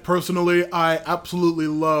say that, personally, I absolutely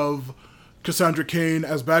love Cassandra Cain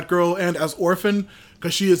as Batgirl and as Orphan,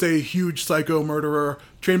 because she is a huge psycho murderer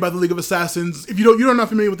trained by the League of Assassins. If you're not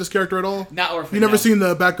familiar with this character at all, not Orphan. You never seen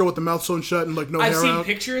the Batgirl with the mouth sewn shut and like no hair out? I've seen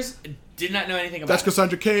pictures. Did not know anything about. That's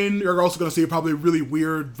Cassandra Cain. You're also going to see probably a really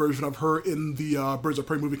weird version of her in the Birds of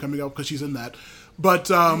Prey movie coming up because she's in that. But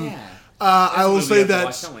I will say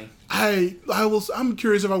that I'm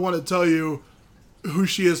curious if I want to tell you who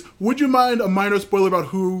she is. Would you mind a minor spoiler about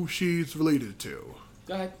who she's related to?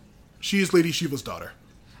 Go ahead. She is Lady Shiva's daughter.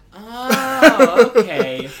 Oh,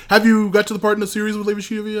 okay. Have you got to the part in the series with Lady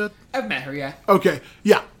Shiva yet? I've met her, yeah. Okay,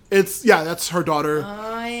 yeah. That's her daughter.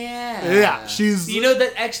 Oh, yeah. Yeah, she's...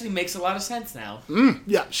 that actually makes a lot of sense now.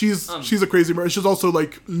 Yeah, she's a crazy murderer. She's also,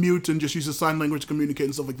 like, mute and just uses sign language to communicate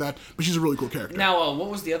and stuff like that. But she's a really cool character. Now, what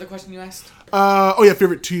was the other question you asked?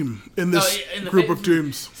 Favorite team in this group of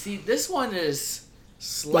teams. See, this one is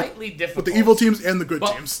slightly difficult. With the evil teams and the good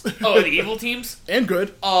teams. Oh, the evil teams? And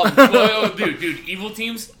good. Dude, evil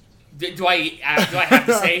teams? Do I have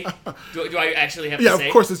to say? Do I actually have to say? Yeah,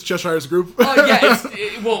 of course it's Cheshire's group. Oh, yeah, those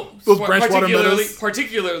Branchwater metas.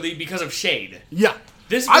 Particularly because of Shade. Yeah.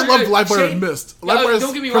 I love Livewire and Mist. Livewire's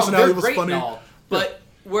don't get me wrong, personality they're was funny. And all, but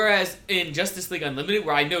whereas in Justice League Unlimited,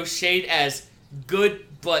 where I know Shade as good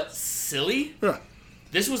but silly,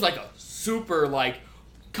 this was like a super, like,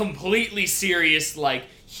 completely serious, like,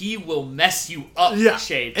 he will mess you up,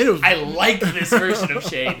 Shade. I like this version of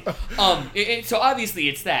Shade. So obviously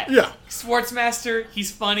it's that. Yeah. Sportsmaster, he's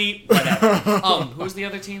funny, whatever. Who was the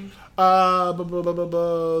other team? It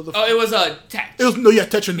was Tetch.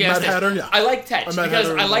 Tetch and Mad Hatter. Yeah, I like Tetch because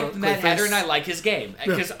I like the Mad Hatter and I like his game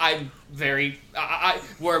because I'm very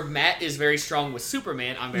where Matt is very strong with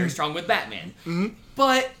Superman, I'm very strong with Batman.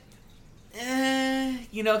 But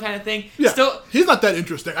kind of thing. Yeah, still, he's not that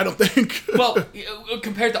interesting, I don't think. Well,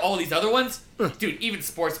 compared to all these other ones, dude, even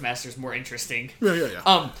Sportsmaster's more interesting.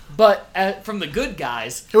 Yeah. But from the good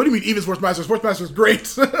guys, hey, what do you mean even Sportsmaster? Sportsmaster's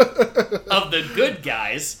great. Of the good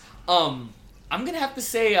guys, I'm gonna have to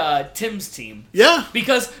say Tim's team. Yeah.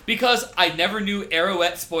 Because I never knew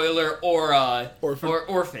Arrowette, Spoiler, or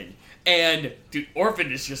Orphan. And dude,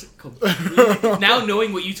 Orphan is just completely, now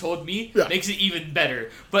knowing what you told me makes it even better.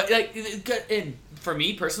 But and for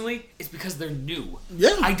me personally, it's because they're new.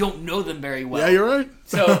 Yeah. I don't know them very well. Yeah, you're right.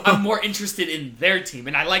 So I'm more interested in their team,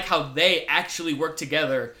 and I like how they actually work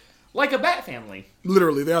together like a Bat family.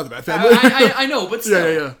 Literally, they are the Bat family. I know, but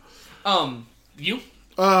still. Yeah. You?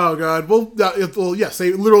 Oh god.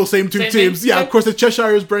 Same two teams. Yeah, of course the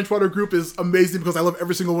Cheshire's Branchwater group is amazing because I love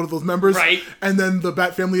every single one of those members. Right. And then the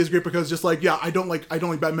Bat family is great because just like, I don't like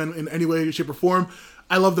Batman in any way, shape, or form.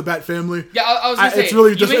 I love the Bat family. Yeah, I was gonna say it's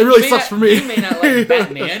really just it really sucks for me. You may not like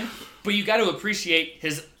Batman, but you got to appreciate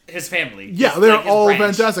his family. Yeah, they're all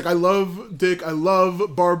fantastic. I love Dick. I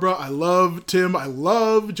love Barbara. I love Tim. I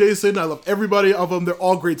love Jason. I love everybody of them. They're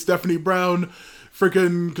all great. Stephanie Brown.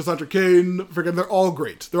 Freaking Cassandra Cain, they're all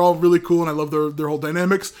great. They're all really cool, and I love their whole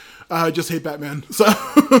dynamics. I just hate Batman. So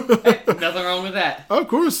hey, nothing wrong with that. Of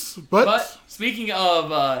course, but speaking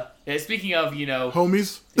of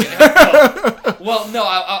homies.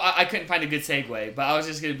 I couldn't find a good segue, but I was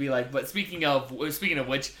just gonna be like, but speaking of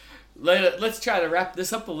which, let's try to wrap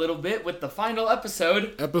this up a little bit with the final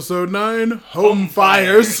episode. Episode 9, Home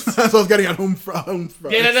Fires. That's what I was getting at, Home Fires.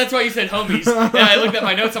 Yeah, that's why you said homies. And I looked at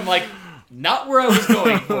my notes. I'm like, not where I was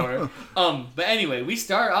going for. But anyway, we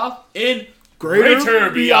start off in Greater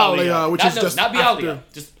Bialia, which is just not Bialia, after.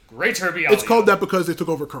 just Greater Bialia. It's called that because they took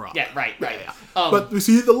over Karak. Yeah, right. Yeah. But we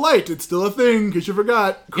see the light. It's still a thing, in case you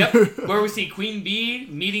forgot. Yep, where we see Queen Bee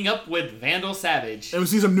meeting up with Vandal Savage. And we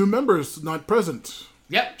see some new members not present.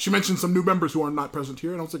 Yep. She mentioned some new members who are not present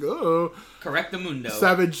here, and I was like, oh. Correct the mundo.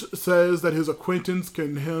 Savage says that his acquaintance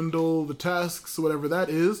can handle the tasks, whatever that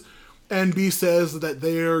is. And B says that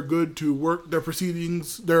they are good to work their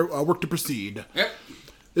proceedings, their work to proceed. Yep.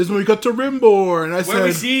 This is when we cut to Rimbor, and I said... Where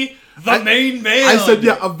we see the main man. I said,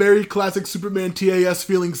 yeah, a very classic Superman TAS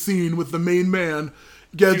feeling scene with the main man.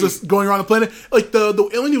 Yeah, just going around the planet. Like, the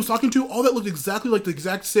alien he was talking to, all that looked exactly like the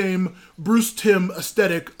exact same Bruce Timm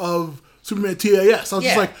aesthetic of Superman TAS. I was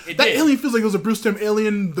just like, that alien feels like it was a Bruce Timm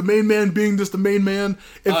alien, the main man being just the main man.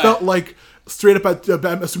 It felt like straight up at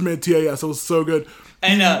Superman TAS. It was so good.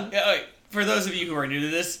 And for those of you who are new to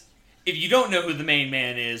this, if you don't know who the main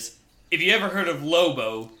man is, if you ever heard of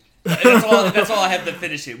Lobo, that's all I have to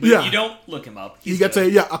finish it. But if you don't, look him up. He gets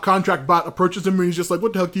a contract bot approaches him and he's just like,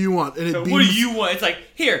 what the heck do you want? And it beams. What do you want? It's like,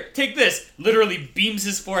 here, take this. Literally beams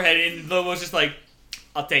his forehead and Lobo's just like,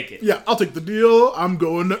 I'll take it. Yeah, I'll take the deal. I'm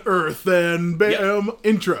going to Earth. And bam,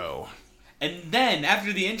 intro. And then,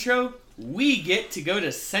 after the intro, we get to go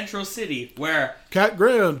to Central City, where... Cat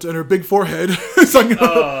Grant and her big forehead talking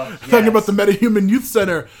about the MetaHuman Youth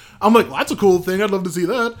Center. I'm like, well, that's a cool thing. I'd love to see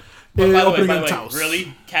that. Well, by the way,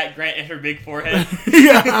 really? Cat Grant and her big forehead?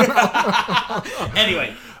 Yeah.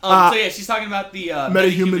 Anyway, so yeah, she's talking about the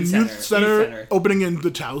MetaHuman Youth Center opening in the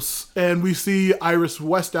Taos. And we see Iris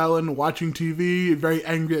West Allen watching TV, very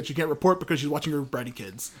angry that she can't report because she's watching her bratty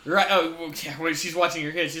kids. Right. Oh, when she's watching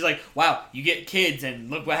her kids, she's like, wow, you get kids and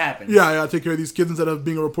look what happens. Yeah, take care of these kids instead of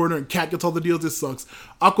being a reporter, and Cat gets all the deals. This sucks.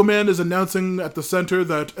 Aquaman is announcing at the center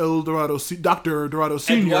that Dr. Dorado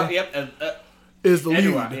Sr. Is the lead.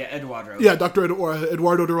 Eduardo. Yeah, Dr.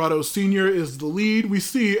 Eduardo Dorado Sr. is the lead. We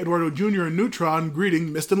see Eduardo Jr. and Neutron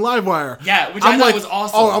greeting Mist and Livewire. Yeah, which I thought was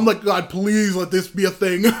awesome. Oh, I'm like, God, please let this be a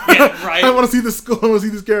thing. Yeah, right. I want to see this. I want to see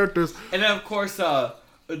these characters. And then, of course, back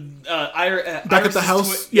Iris at the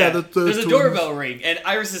house. There's a doorbell ring, and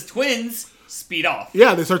Iris's twins speed off.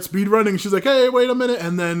 Yeah, they start speed running. She's like, hey, wait a minute.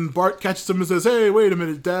 And then Bart catches him and says, hey, wait a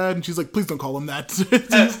minute, Dad. And she's like, please don't call him that.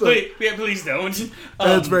 Please don't. And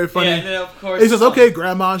it's very funny. Yeah, and then, of course, he says, okay,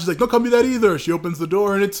 Grandma. And she's like, don't call me that either. She opens the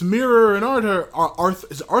door, and it's Mirror and Arthur.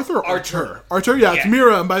 Is it Arthur or Archer? Archer, yeah, it's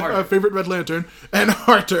Mira, my favorite Red Lantern. And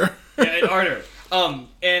Arthur. Yeah, and Arthur.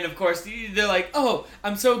 And of course, they're like, oh,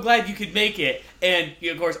 I'm so glad you could make it. And,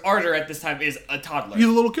 of course, Arthur at this time is a toddler. He's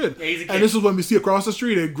a little kid. Yeah, he's a kid. And this is when we see across the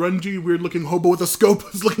street a grungy, weird-looking hobo with a scope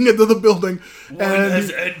is looking into the building. One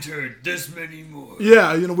has entered, this many more.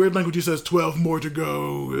 Yeah, weird language. He says, 12 more to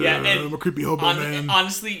go. Yeah, and I'm a creepy hobo man.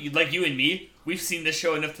 Honestly, like you and me, we've seen this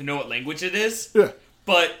show enough to know what language it is. Yeah.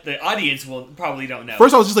 But the audience probably don't know.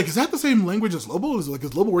 First, I was just like, is that the same language as Lobo? Is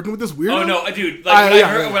Lobo working with this weirdo? Oh, no, dude. When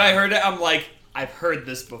I heard it, I'm like, I've heard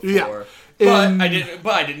this before. Yeah. But I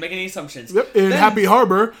didn't make any assumptions. Yep. In Happy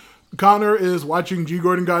Harbor, Connor is watching G.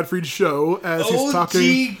 Gordon Godfrey's show as he's talking.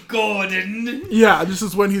 G. Gordon. Yeah, this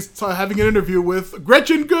is when he's having an interview with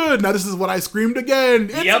Gretchen Good. Now, this is what I screamed again.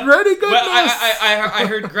 It's Gretchen Good. Well, I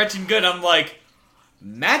heard Gretchen Good. I'm like,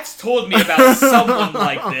 Matt's told me about someone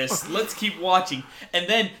like this. Let's keep watching. And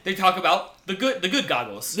then they talk about the good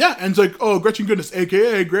goggles. Yeah, and it's like, oh, Gretchen Goodness,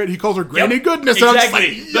 a.k.a. He calls her Granny Goodness.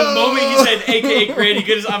 Exactly. And like, the moment he said a.k.a. Granny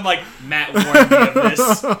Goodness, I'm like, Matt warned me of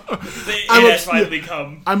this. It has finally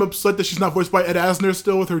come. I'm upset that she's not voiced by Ed Asner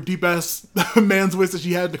still with her deep-ass man's voice that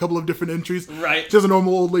she had in a couple of different entries. Right. She has a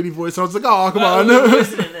normal old lady voice. And I was like, oh, come on. Who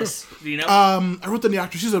is it in this? Do you know? I wrote down the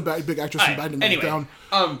actress. She's a big actress. Right. Anyway. Down.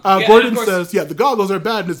 Gordon says, the goggles are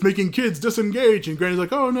bad and it's making kids disengage. And Granny's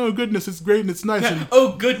like, oh, no, goodness, it's great and it's nice. And,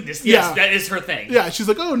 oh, goodness, yes, that is her thing. Yeah, she's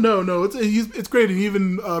like, oh, no, it's great. And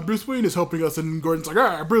even Bruce Wayne is helping us. And Gordon's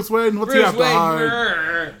like, Bruce Wayne, what's he have to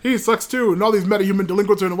hide? He sucks too. And all these metahuman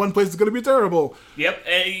delinquents are in one place. It's going to be terrible. Yep,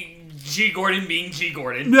 G. Gordon being G.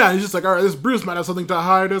 Gordon. Yeah, he's just like, all right, this Bruce might have something to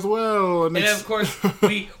hide as well. And then, of course,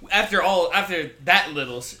 after that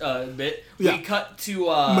little bit, we cut to...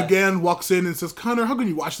 McGann walks in and says, Connor, how can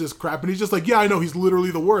you watch this crap? And he's just like, yeah, I know, he's literally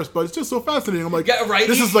the worst, but it's just so fascinating. I'm like, yeah, right?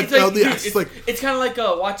 This is like, it's kind of like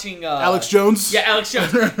watching... Alex Jones? Yeah, Alex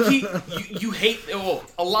Jones. You hate... Well,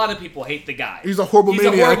 a lot of people hate the guy. He's a horrible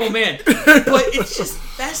maniac. He's a horrible man. But it's just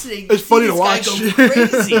fascinating it's funny to watch. Guy go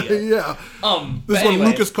crazy. Yeah. This one,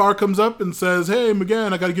 Lucas Carr comes up and says, hey,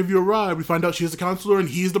 McGann, I got to give you a ride. We find out she's a counselor and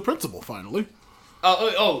he's the principal, finally.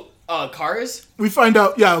 Carr is? We find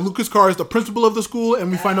out, Lucas Carr is the principal of the school, and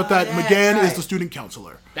we find out that McGann is the student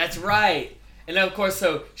counselor. That's right. And then, of course,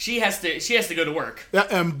 so she has to go to work. Yeah,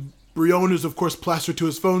 and Brion is, of course, plastered to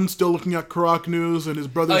his phone, still looking at Karak news and his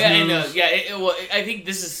brother's news. Well, I think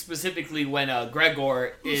this is specifically when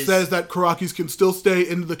Gregor says that Karakis can still stay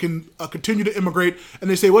and can continue to immigrate. And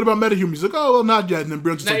they say, what about metahumans? He's like, oh, well, not yet. And then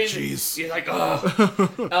Brion's just jeez. He's like,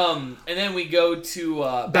 oh. And then we go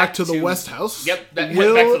to... back to the West House. Yep, back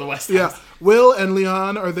to the West House. Yeah. Will and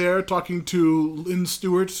Leon are there talking to Lynn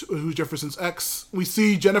Stewart, who's Jefferson's ex. We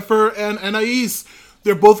see Jennifer and Anais.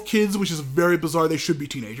 They're both kids, which is very bizarre. They should be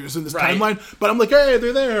teenagers in this timeline. But I'm like, hey,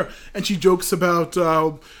 they're there. And she jokes about,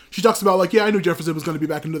 like, yeah, I knew Jefferson was going to be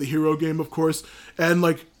back into the hero game, of course. And,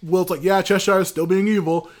 like, Will's like, yeah, Cheshire is still being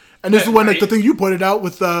evil. And this is when, like, the thing you pointed out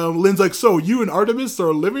with Lynn's like, so you and Artemis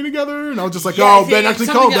are living together? And I was just like, Ben actually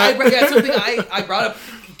called that. Something I brought up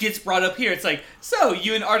gets brought up here. It's like, so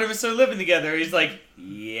you and Artemis are living together. He's like,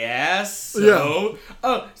 yes. So, yeah.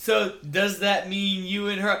 Oh, so does that mean you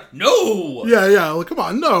and her? No. Yeah. Like, come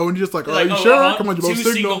on, no. And you're just like, are you sure? Come on, you both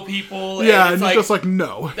two single people. Yeah, and you're just like,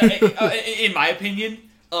 no. In my opinion,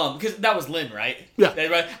 because that was Lynn, right?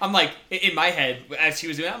 Yeah. I'm like, in my head, as she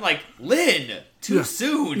was doing it, I'm like, Lynn, too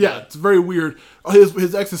soon. Yeah, it's very weird.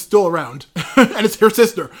 His ex is still around, and it's her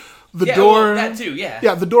sister. The door. Well, that too. Yeah.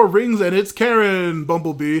 Yeah, the door rings and it's Karen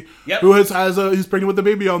Bumblebee, who he's pregnant with a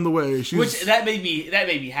baby on the way. Which that made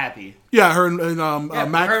me happy. Yeah, her and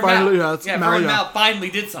Mac finally. Her and Mal finally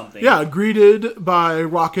did something. Yeah, greeted by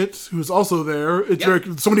Rocket, who's also there. It's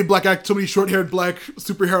so many short-haired black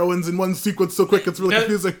superheroines in one sequence so quick. It's really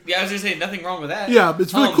confusing. Yeah, I was gonna say nothing wrong with that. Yeah,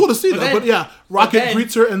 it's really cool to see though. But yeah, Rocket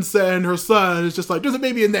greets her and her son is just like, "There's a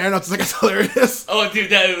baby in there," and I was like, "That's hilarious." Oh, dude,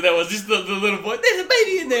 that was just the little boy. There's a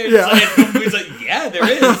baby in there. Yeah, he's like, "Yeah, there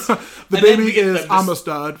is." The baby is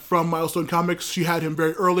Amistad from Milestone Comics. She had him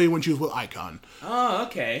very early when she was with Icon. Oh,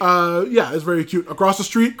 okay. Yeah, it's very cute. Across the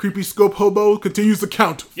street, creepy scope hobo continues to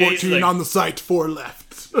count. 14 on the site, 4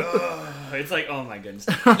 left. It's like, oh my goodness.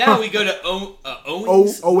 Now we go to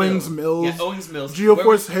Owings Mills. Yeah, Owings Mills.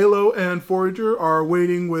 Geoforce, Halo, and Forager are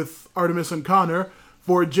waiting with Artemis and Connor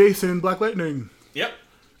for Jason Black Lightning. Yep.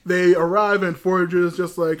 They arrive and Forager is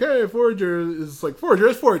just like, hey, Forager is like, Forager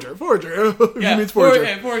is Forager. Forager. Yeah, he means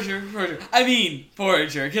Forager. Forager. I mean,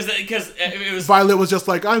 Forager. Because it was... Violet was just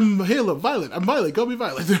like, I'm Halo, Violet. I'm Violet. Call me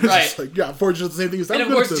Violet. Right. Just like, yeah, Forager's the same thing as And of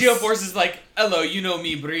course, Geoforce is like, hello, you know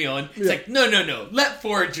me, Brion. It's like, no. Let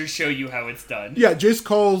Forager show you how it's done. Yeah, Jace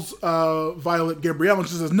calls Violet Gabrielle and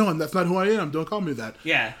she says, no, that's not who I am. Don't call me that.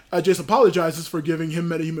 Yeah. Jace apologizes for giving him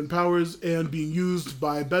metahuman powers and being used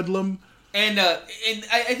by Bedlam. And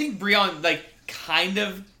I think Brion, like, kind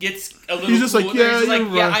of gets a little He's just cool like, yeah, he's like,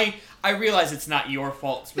 right. I realize it's not your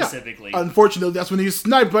fault specifically. Yeah. Unfortunately, that's when he's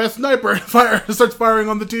sniped by a sniper and starts firing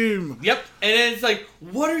on the team. Yep. And then it's like,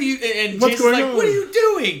 what are you... And What's Jason's going like, on? what are you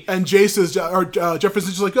doing? And Jace is...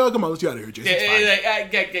 Jefferson's just like, oh, come on, let's get out of here,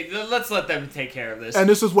 Jason. Let's let them take care of this. And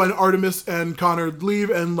this is when Artemis and Connor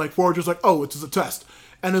leave and, like, Forager's like, oh, it's just a test.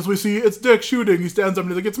 And as we see, it's Dick shooting. He stands up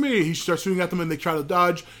and he's like, it's me. He starts shooting at them and they try to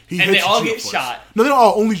dodge. They all get shot. No, they don't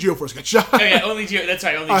all. Only Geoforce gets shot. Oh, yeah, only Geoforce. That's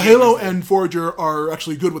right. Only Halo and Forager are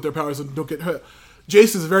actually good with their powers and don't get hit.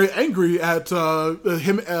 Jace is very angry at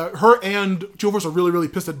him. Her and Geoforce are really, really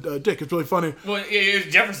pissed at Dick. It's really funny. Well,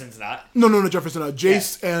 Jefferson's not. No, Jefferson.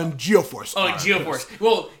 Jace and Geoforce. Oh, Geoforce. Pissed.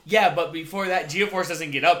 Well, yeah, but before that, Geoforce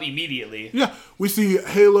doesn't get up immediately. Yeah, we see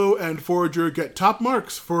Halo and Forager get top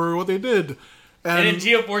marks for what they did. And then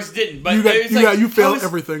Geoforce didn't. But you failed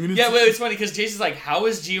everything. Well, it's funny because Jason's like, how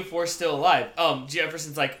is Geoforce still alive?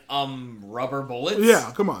 Jefferson's like, rubber bullets?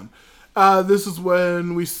 Yeah, come on. This is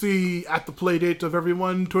when we see, at the play date of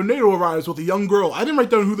everyone, Tornado arrives with a young girl. I didn't write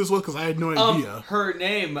down who this was because I had no idea. Her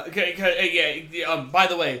name, by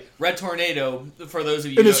the way, Red Tornado, for those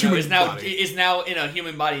of you who don't know, is now in a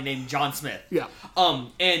human body named John Smith. Yeah.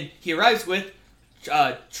 And he arrives with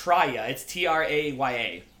Traya. It's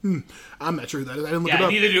Traya. I'm not sure who that is. I didn't look it up.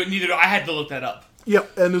 Neither do I. I had to look that up.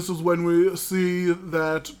 Yep, and this is when we see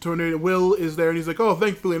that Tornado Will is there, and he's like, oh,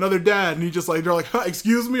 thankfully, another dad. And he just like, they're like,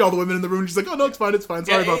 excuse me? All the women in the room, she's like, oh, no, it's fine.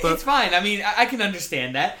 Sorry about that. It's fine. I mean, I can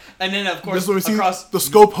understand that. And then, of course, this is when we see the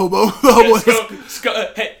Scope Hobo.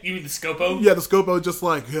 Hey, you mean the Scopo? Yeah, the Scopo just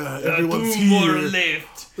like, everyone's here. More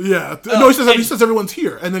left. Yeah. No, he says everyone's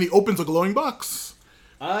here, and then he opens a glowing box.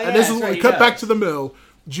 And this is when we cut back to the mill.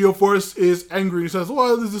 Geoforce is angry. He says,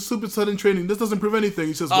 well, this is stupid sudden training. This doesn't prove anything.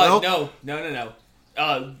 He says, well... No.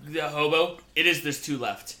 The hobo, there's 2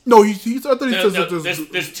 left. No, I thought he says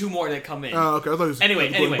there's 2 more that come in. Oh, okay. I thought he was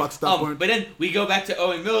Anyway, box at that point. But then we go back to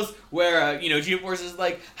Owen Mills where, Geoforce is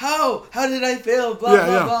like, how did I fail, blah,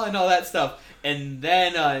 blah, and all that stuff. And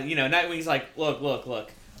then, Nightwing's like,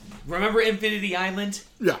 look. Remember Infinity Island?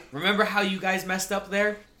 Yeah. Remember how you guys messed up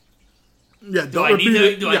there? Yeah, Do I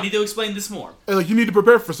need to explain this more? And, like, you need to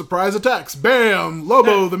prepare for surprise attacks. Bam!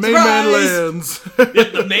 Lobo, the main man lands.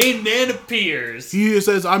 Yep, the main man appears. He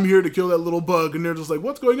says, I'm here to kill that little bug. And they're just like,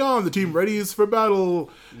 what's going on? The team readies for battle.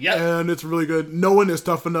 Yep. And it's really good. No one is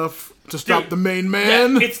tough enough to stop the main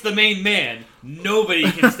man. Yeah, it's the main man.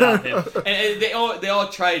 Nobody can stop him. And they all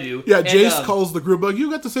try to. Yeah, Jace calls the group like, you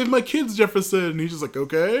got to save my kids, Jefferson. And he's just like,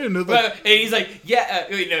 okay. And, and he's like, yeah,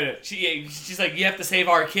 wait, no. She's like, you have to save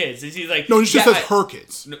our kids. And she's like, no, she says her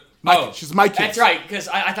kids. No, kids. She's my kids. That's right, because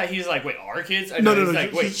I thought he was like, wait, our kids? No.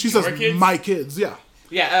 Like, wait, she says kids? My kids, yeah.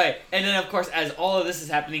 Yeah, all right. And then, of course, as all of this is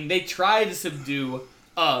happening, they try to subdue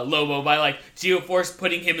Lobo by, like, Geoforce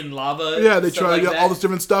putting him in lava. Yeah, they try all this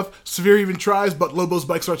different stuff. Sphere even tries, but Lobo's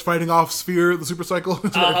bike starts fighting off Sphere, the super cycle.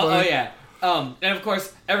 It's very funny. Oh, yeah. And of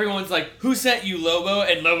course, everyone's like, "Who sent you, Lobo?"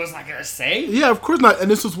 And Lobo's not gonna say. Yeah, of course not. And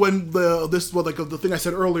this is when the thing I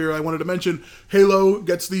said earlier. I wanted to mention Halo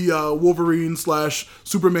gets the Wolverine /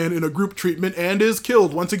 Superman in a group treatment and is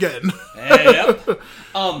killed once again. Yep.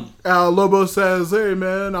 Lobo says, "Hey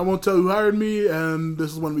man, I won't tell who hired me." And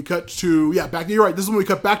this is when we cut to back. You're right. This is when we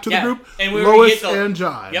cut back to the group. And Lois and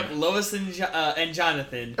John. Yep, Lois and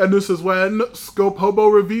Jonathan. And this is when Scope Hobo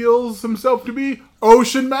reveals himself to be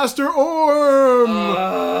Ocean Master Orm. I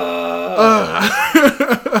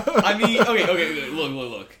mean, okay.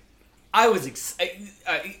 Look. I was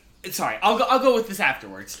sorry. I'll go with this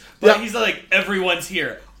afterwards. But he's like, everyone's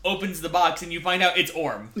here. Opens the box and you find out it's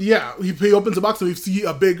Orm. Yeah, he opens the box and we see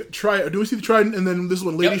a big trident. Do we see the trident? And then this is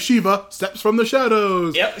when Lady Shiva steps from the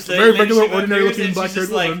shadows. Yep. So very regular, ordinary looking black-haired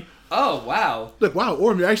woman. Like, oh wow! Like wow,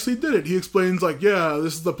 Orm, you actually did it. He explains like, yeah,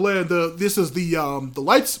 this is the plan. This is the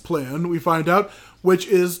Lights plan. We find out, which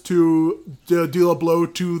is to deal a blow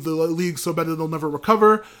to the League so bad that they'll never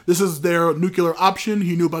recover. This is their nuclear option.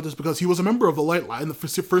 He knew about this because he was a member of the Light Line in the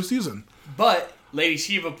first season. But Lady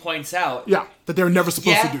Shiva points out, that they're never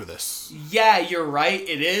supposed to do this. Yeah, you're right.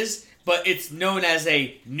 It is. But it's known as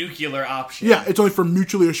a nuclear option. Yeah, it's only for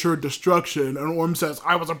mutually assured destruction. And Orm says,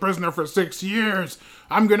 I was a prisoner for 6 years.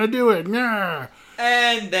 I'm gonna do it. Yeah.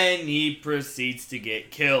 And then he proceeds to get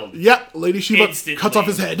killed. Yep, Lady Shiva cuts off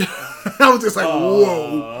his head. I was just like,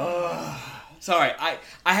 whoa. Sorry,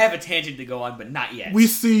 I have a tangent to go on, but not yet. We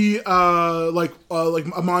see like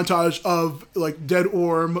a montage of like dead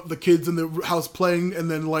Orm, the kids in the house playing,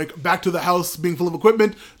 and then like back to the house being full of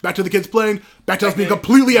equipment, back to the kids playing, back to the house being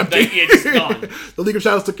completely empty. It's gone. The League of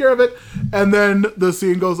Shadows took care of it, and then the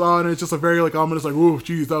scene goes on, and it's just a very like ominous, like, whoa,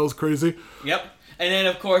 geez, that was crazy. Yep. And then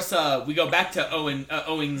of course we go back to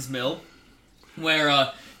Owing's mill,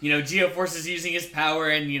 where Geoforce is using his power,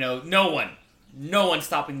 and no one's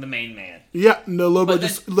stopping the main man. Yeah, no, Lobo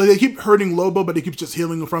they keep hurting Lobo, but he keeps just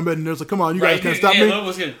healing from it, and they're like, come on, you guys can't stop me.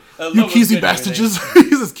 Lobo's good. You keezy bastages.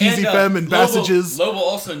 He says keezy femme and bastages. Lobo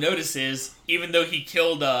also notices, even though he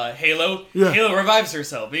killed Halo, Halo revives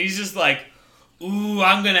herself. And he's just like, ooh,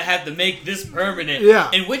 I'm going to have to make this permanent. Yeah.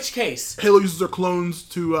 In which case... Halo uses her clones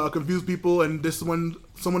to confuse people, and this one,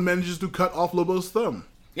 someone manages to cut off Lobo's thumb.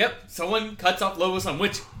 Yep, someone cuts off Lobo's thumb,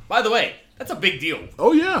 which, by the way, that's a big deal.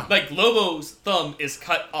 Oh, yeah. Like, Lobo's thumb is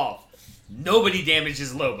cut off. Nobody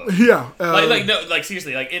damages Lobo. Yeah.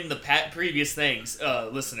 Seriously, like, in the previous things,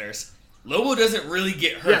 listeners, Lobo doesn't really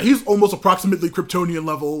get hurt. Yeah, he's almost approximately Kryptonian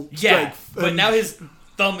level strength. Yeah, but now his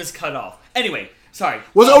thumb is cut off. Anyway, sorry.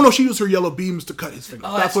 She used her yellow beams to cut his finger.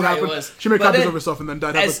 That's what happened. Was. She made copies of herself and then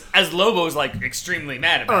died. As Lobo's, like, extremely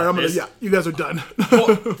mad about this. You guys are done.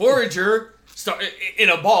 Forager, in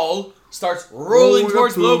a ball, starts rolling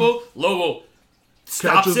towards Lobo. Lobo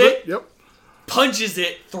stops it. Yep. Punches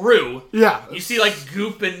it through. Yeah. You see, like,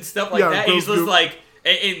 goop and stuff like that. He's just like...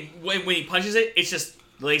 And when he punches it, it's just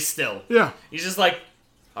lays still. Yeah. He's just like,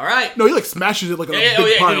 all right. No, he, like, smashes it like a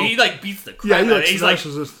big pile. Dude, he, like, beats the crap out of it. He's like,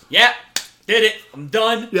 yeah, did it. I'm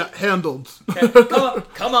done. Yeah, handled. Okay,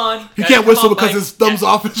 come on. He can't whistle because his thumb's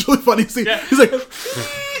off. It's really funny to see. Yeah. He's like,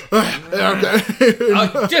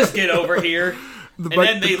 okay. Just get over here. And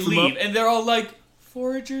then they leave. And they're all like,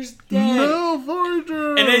 Forager's dead. No,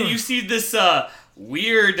 Forager. And then you see this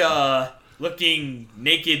weird looking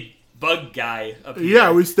naked bug guy up here.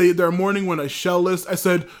 Yeah, we stayed there morning when I shellless. I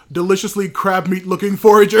said, deliciously crab meat looking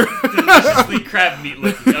Forager. Deliciously crab meat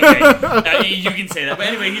looking. Okay. You can say that. But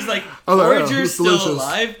anyway, he's like, Forager's still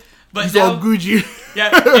alive. But he's now, all Gucci. Yeah,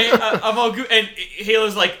 I'm all Gucci. And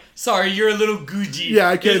Halo's like, sorry, you're a little Gucci. Yeah,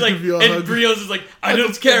 I can't give you a hug. And Brios is like, I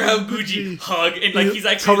don't care how Gucci hug. And like, he's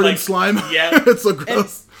actually covered like, in slime. Yeah. It's so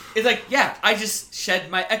gross. It's like, yeah, I just shed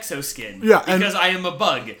my exoskin. Yeah, because I am a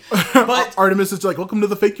bug. But Artemis is like, welcome to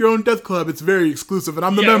the Fake Your Own Death Club. It's very exclusive, and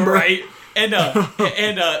I'm the member. Right. And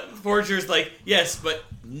Forager's like, yes, but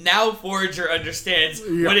now Forager understands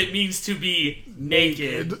what it means to be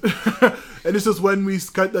naked. And this is when we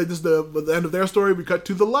cut, this is the end of their story, we cut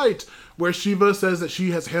to the light, where Shiva says that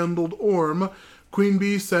she has handled Orm. Queen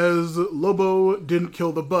Bee says Lobo didn't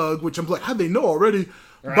kill the bug, which I'm like, how'd they know already?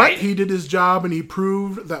 Right. But he did his job, and he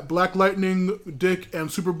proved that Black Lightning, Dick, and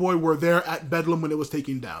Superboy were there at Bedlam when it was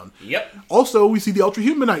taken down. Yep. Also, we see the Ultra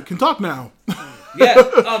Humanite can talk now.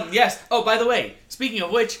 Yes. Oh, by the way, speaking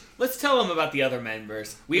of which, let's tell them about the other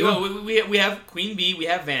members. We have Queen Bee, we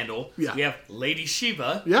have Vandal, we have Lady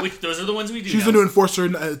Shiva, which those are the ones we do. She's the new enforcer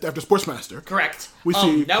after Sportsmaster. Correct. We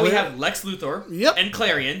see now we have Lex Luthor and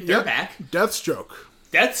Clarion. They're back.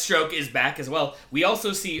 Deathstroke is back as well. We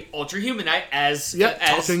also see Ultra Humanite as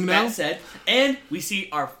Matt said, and we see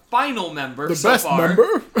our final member the best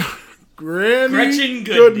member. Gretchen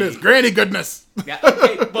Goodness. Granny Goodness. Yeah,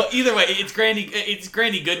 okay. Well, either way, it's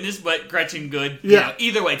Granny Goodness, but Gretchen Good. Yeah.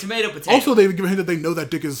 Either way, tomato, potato. Also, they give a hint that they know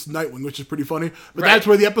that Dick is Nightwing, which is pretty funny. But that's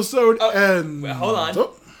where the episode ends. Well, hold on.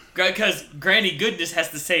 Because Granny Goodness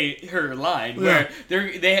has to say her line, where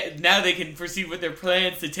they can proceed with their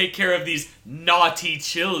plans to take care of these naughty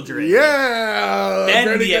children. Yeah! Then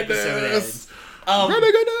Granny the episode ends.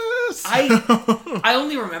 Granny Goodness! I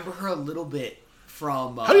only remember her a little bit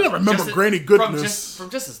from... How do you not remember Granny Goodness? From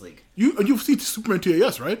Justice League. You've seen Superman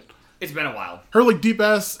TAS, right? It's been a while. Her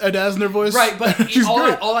deep-ass Ed Asner voice? Right, but she's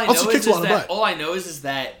great. All I know is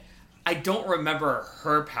that I don't remember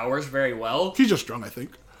her powers very well. She's just strong, I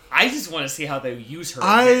think. I just want to see how they use her.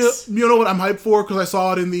 You know what I'm hyped for, because I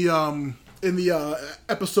saw it in the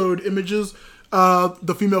episode images.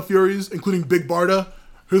 The female Furies, including Big Barda,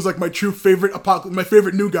 who's like my true favorite my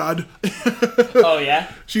favorite new god. Oh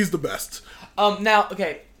yeah, she's the best. Now,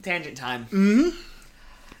 okay, tangent time. Mm-hmm.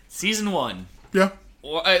 Season 1. Yeah.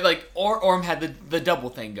 Orm had the double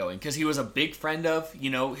thing going because he was a big friend of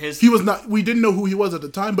his. He was not. We didn't know who he was at the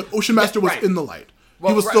time, but Ocean Master was in the light.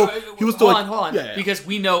 Well, he was still. Hold on. Yeah. Because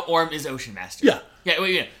we know Orm is Ocean Master. Yeah.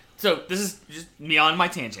 Yeah. So this is just me on my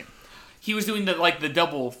tangent. He was doing the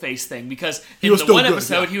double face thing because in the one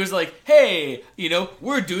episode he was like, "Hey,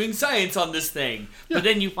 we're doing science on this thing," but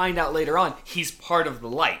then you find out later on he's part of the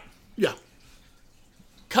light. Yeah.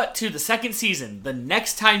 Cut to the second season. The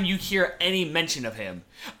next time you hear any mention of him,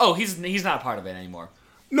 he's not a part of it anymore.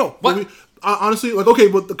 No. What? Honestly,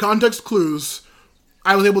 with the context clues,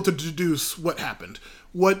 I was able to deduce what happened.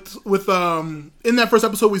 In that first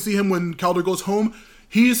episode, we see him when Calder goes home.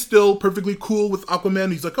 He's still perfectly cool with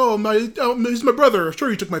Aquaman. He's like, he's my brother. Sure,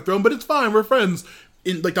 he took my throne, but it's fine. We're friends.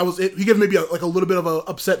 That was it. He gave maybe a little bit of a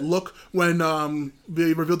upset look when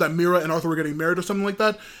they revealed that Mira and Arthur were getting married or something like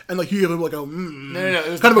that, and he gave him No, it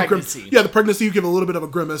was kind the of pregnancy. The pregnancy. You give a little bit of a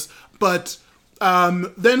grimace, but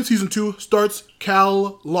then season 2 starts.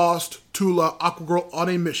 Cal lost Tula, Aquagirl, on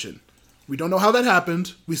a mission. We don't know how that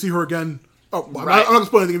happened. We see her again. Oh, well, I'm not going to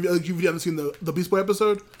spoil anything if you haven't seen the Beast Boy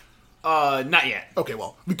episode. Not yet. Okay,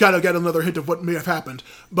 well, we kind of get another hint of what may have happened,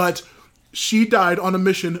 but she died on a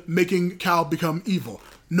mission making Cal become evil.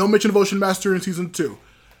 No mention of Ocean Master in season 2.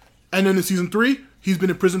 And then in season 3, he's been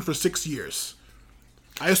in prison for 6 years.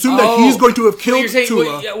 I assume that he's going to have killed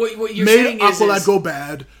Tula, made Aqualad go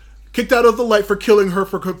bad, kicked out of the light for killing her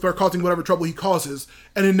for causing whatever trouble he causes,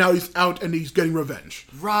 and then now he's out and he's getting revenge.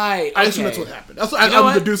 Right. I assume that's what happened. That's what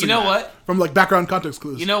I'm deducing. You know what? From background context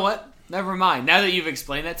clues. You know what? Never mind. Now that you've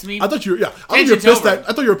explained that to me, I thought you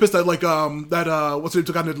were pissed that what's her name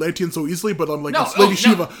took out an Atlantean so easily, but I'm like, it's Lady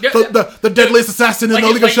Shiva, the deadliest assassin in the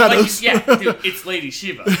League of Shadows. Dude, it's Lady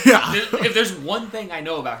Shiva. Yeah. If there's one thing I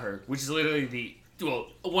know about her, which is literally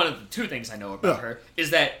one of the two things I know about her, is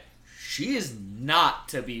that she is not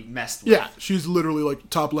to be messed with. Yeah, she's literally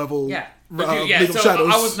top level. Yeah. League of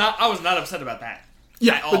Shadows. I was not upset about that.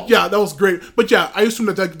 Yeah, that was great. But yeah, I assume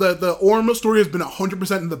that the Orm story has been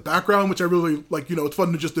 100% in the background, which I really like. It's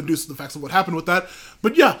fun to just deduce the facts of what happened with that.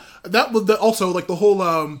 But yeah, that was also the whole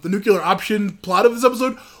the nuclear option plot of this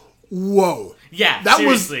episode. Whoa. Yeah, that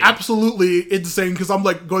seriously. was absolutely insane because I'm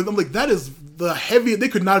like that is the heavy. They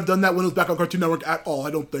could not have done that when it was back on Cartoon Network at all. I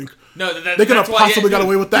don't think. No, they could have possibly got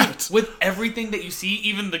away with that. With everything that you see,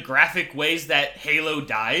 even the graphic ways that Halo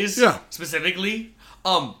dies, specifically,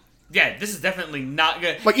 yeah, this is definitely not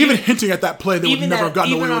good. Even hinting at that play, they would never have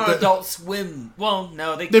gotten away with it. Even on Adult Swim, well,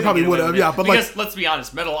 no, they probably would have, yeah. But because let's be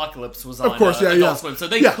honest, Metalocalypse was on Adult Swim, so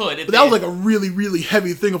they could. But that was a really, really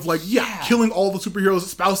heavy thing of killing all the superheroes'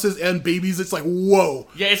 spouses and babies. It's whoa.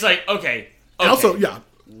 Yeah, it's okay. And also,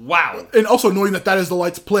 wow. And also knowing that is the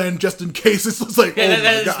Light's plan, just in case. It's just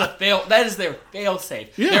that is their fail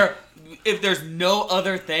safe. Yeah. If there's no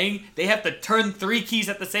other thing, they have to turn 3 keys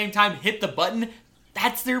at the same time, hit the button.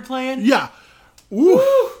 That's their plan? Yeah. Woo.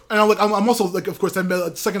 And I'm also like, of course,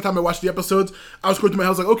 the second time I watched the episodes, I was going through my head,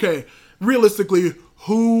 I was like, okay, realistically,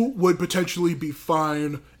 who would potentially be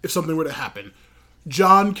fine if something were to happen?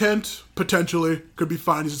 John Kent, potentially, could be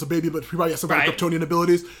fine. He's just a baby, but he probably has some kind of Kryptonian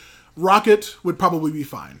abilities. Rocket would probably be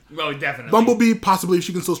fine. Oh, definitely. Bumblebee, possibly, if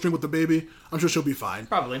she can still string with the baby, I'm sure she'll be fine.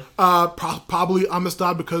 Probably. Probably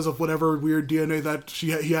Amistad because of whatever weird DNA that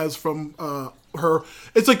he has from her.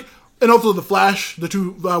 It's like, and also the Flash, the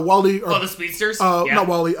two Wally. The speedsters. Not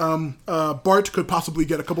Wally. Bart could possibly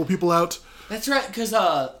get a couple people out. That's right, because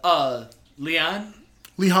Leon.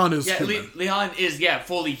 Leon is human. Leon is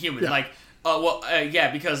fully human.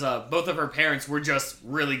 Yeah. Because both of her parents were just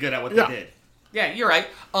really good at what they did. Yeah, you're right.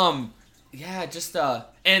 And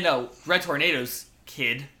Red Tornado's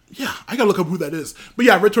kid. Yeah, I gotta look up who that is. But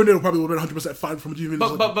yeah, Red Tornado probably would have been 100% fine from even.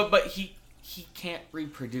 But he can't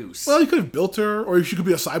reproduce. Well, he could have built her, or she could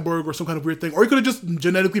be a cyborg or some kind of weird thing, or he could have just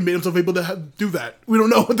genetically made himself able to do that. We don't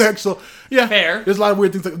know what the actual. Yeah, fair. There's a lot of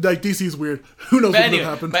weird things like DC's weird. Who knows what would have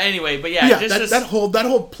happened? But anyway, that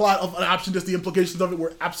whole plot of an option, just the implications of it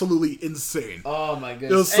were absolutely insane. Oh my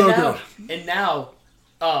goodness, it was so good. And now.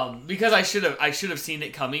 Because I should have seen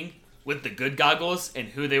it coming with the good goggles and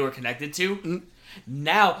who they were connected to. Mm-hmm.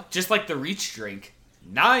 Now, just like the Reach drink,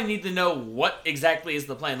 now I need to know what exactly is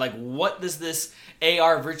the plan. Like, what does this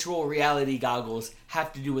AR virtual reality goggles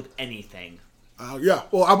have to do with anything? Yeah.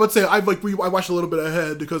 Well, I would say I watched a little bit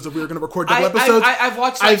ahead because we were going to record double episodes. I've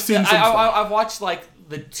watched. I've watched like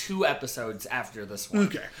the 2 episodes after this one.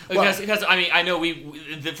 Okay. Because I mean I know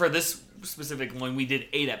for this specific one we did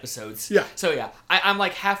 8 episodes. Yeah. So yeah, I'm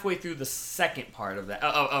like halfway through the second part of that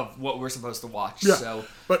of what we're supposed to watch. Yeah. So.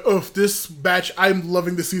 But this batch, I'm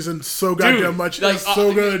loving the season so goddamn much. It's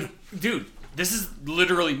so good. Dude, this is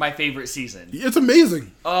literally my favorite season. It's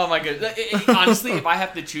amazing. Oh my god! Honestly, if I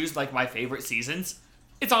have to choose like my favorite seasons,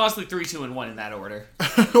 it's honestly 3, 2, and 1 in that order.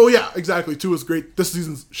 Oh yeah, exactly. 2 is great. This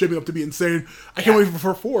season's shaping up to be insane. I can't wait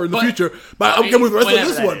for 4 in the future. But I can't wait for the rest of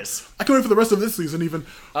this one. I can't wait for the rest of this season even.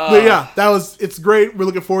 But yeah, it's great. We're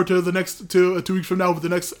looking forward to the next 2 weeks from now with the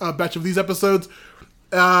next batch of these episodes.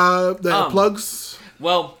 Plugs.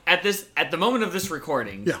 Well, at the moment of this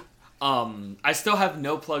recording, yeah. I still have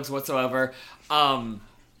no plugs whatsoever.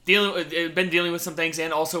 Been dealing with some things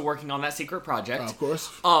and also working on that secret project. Of course.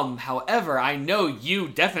 However, I know you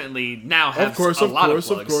definitely now have a lot of plugs.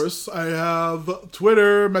 Of course. I have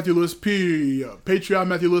Twitter, Matthew Lewis P, Patreon,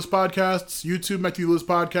 Matthew Lewis Podcasts, YouTube, Matthew Lewis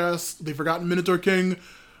Podcasts, The Forgotten Minotaur King,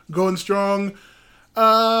 going strong.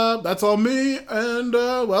 That's all me, and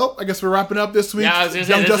I guess we're wrapping up this week. Yeah, I was gonna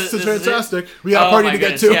say, Young Justice is fantastic. We got a party to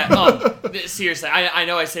get to. Yeah. Seriously, I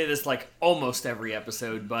know I say this like almost every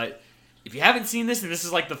episode, but if you haven't seen this and this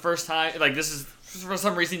is like the first time, like this is for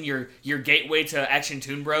some reason your gateway to Action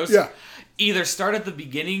Toon Bros. Yeah. Either start at the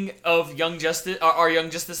beginning of Young Justice, our Young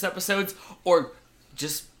Justice episodes, or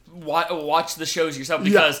just watch the shows yourself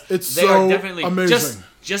because they are definitely amazing.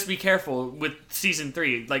 Just be careful with season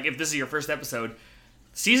 3. Like if this is your first episode.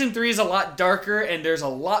 Season 3 is a lot darker, and there's a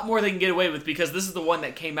lot more they can get away with because this is the one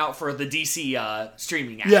that came out for the DC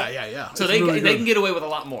streaming app. Yeah. So they can get away with a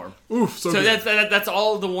lot more. Oof, so that's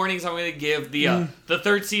all the warnings I'm going to give. The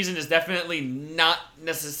 3rd season is definitely not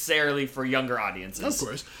necessarily for younger audiences. Of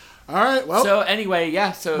course. All right, well. So anyway,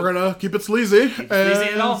 yeah. So we're going to keep it sleazy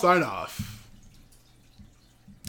and all. sign off.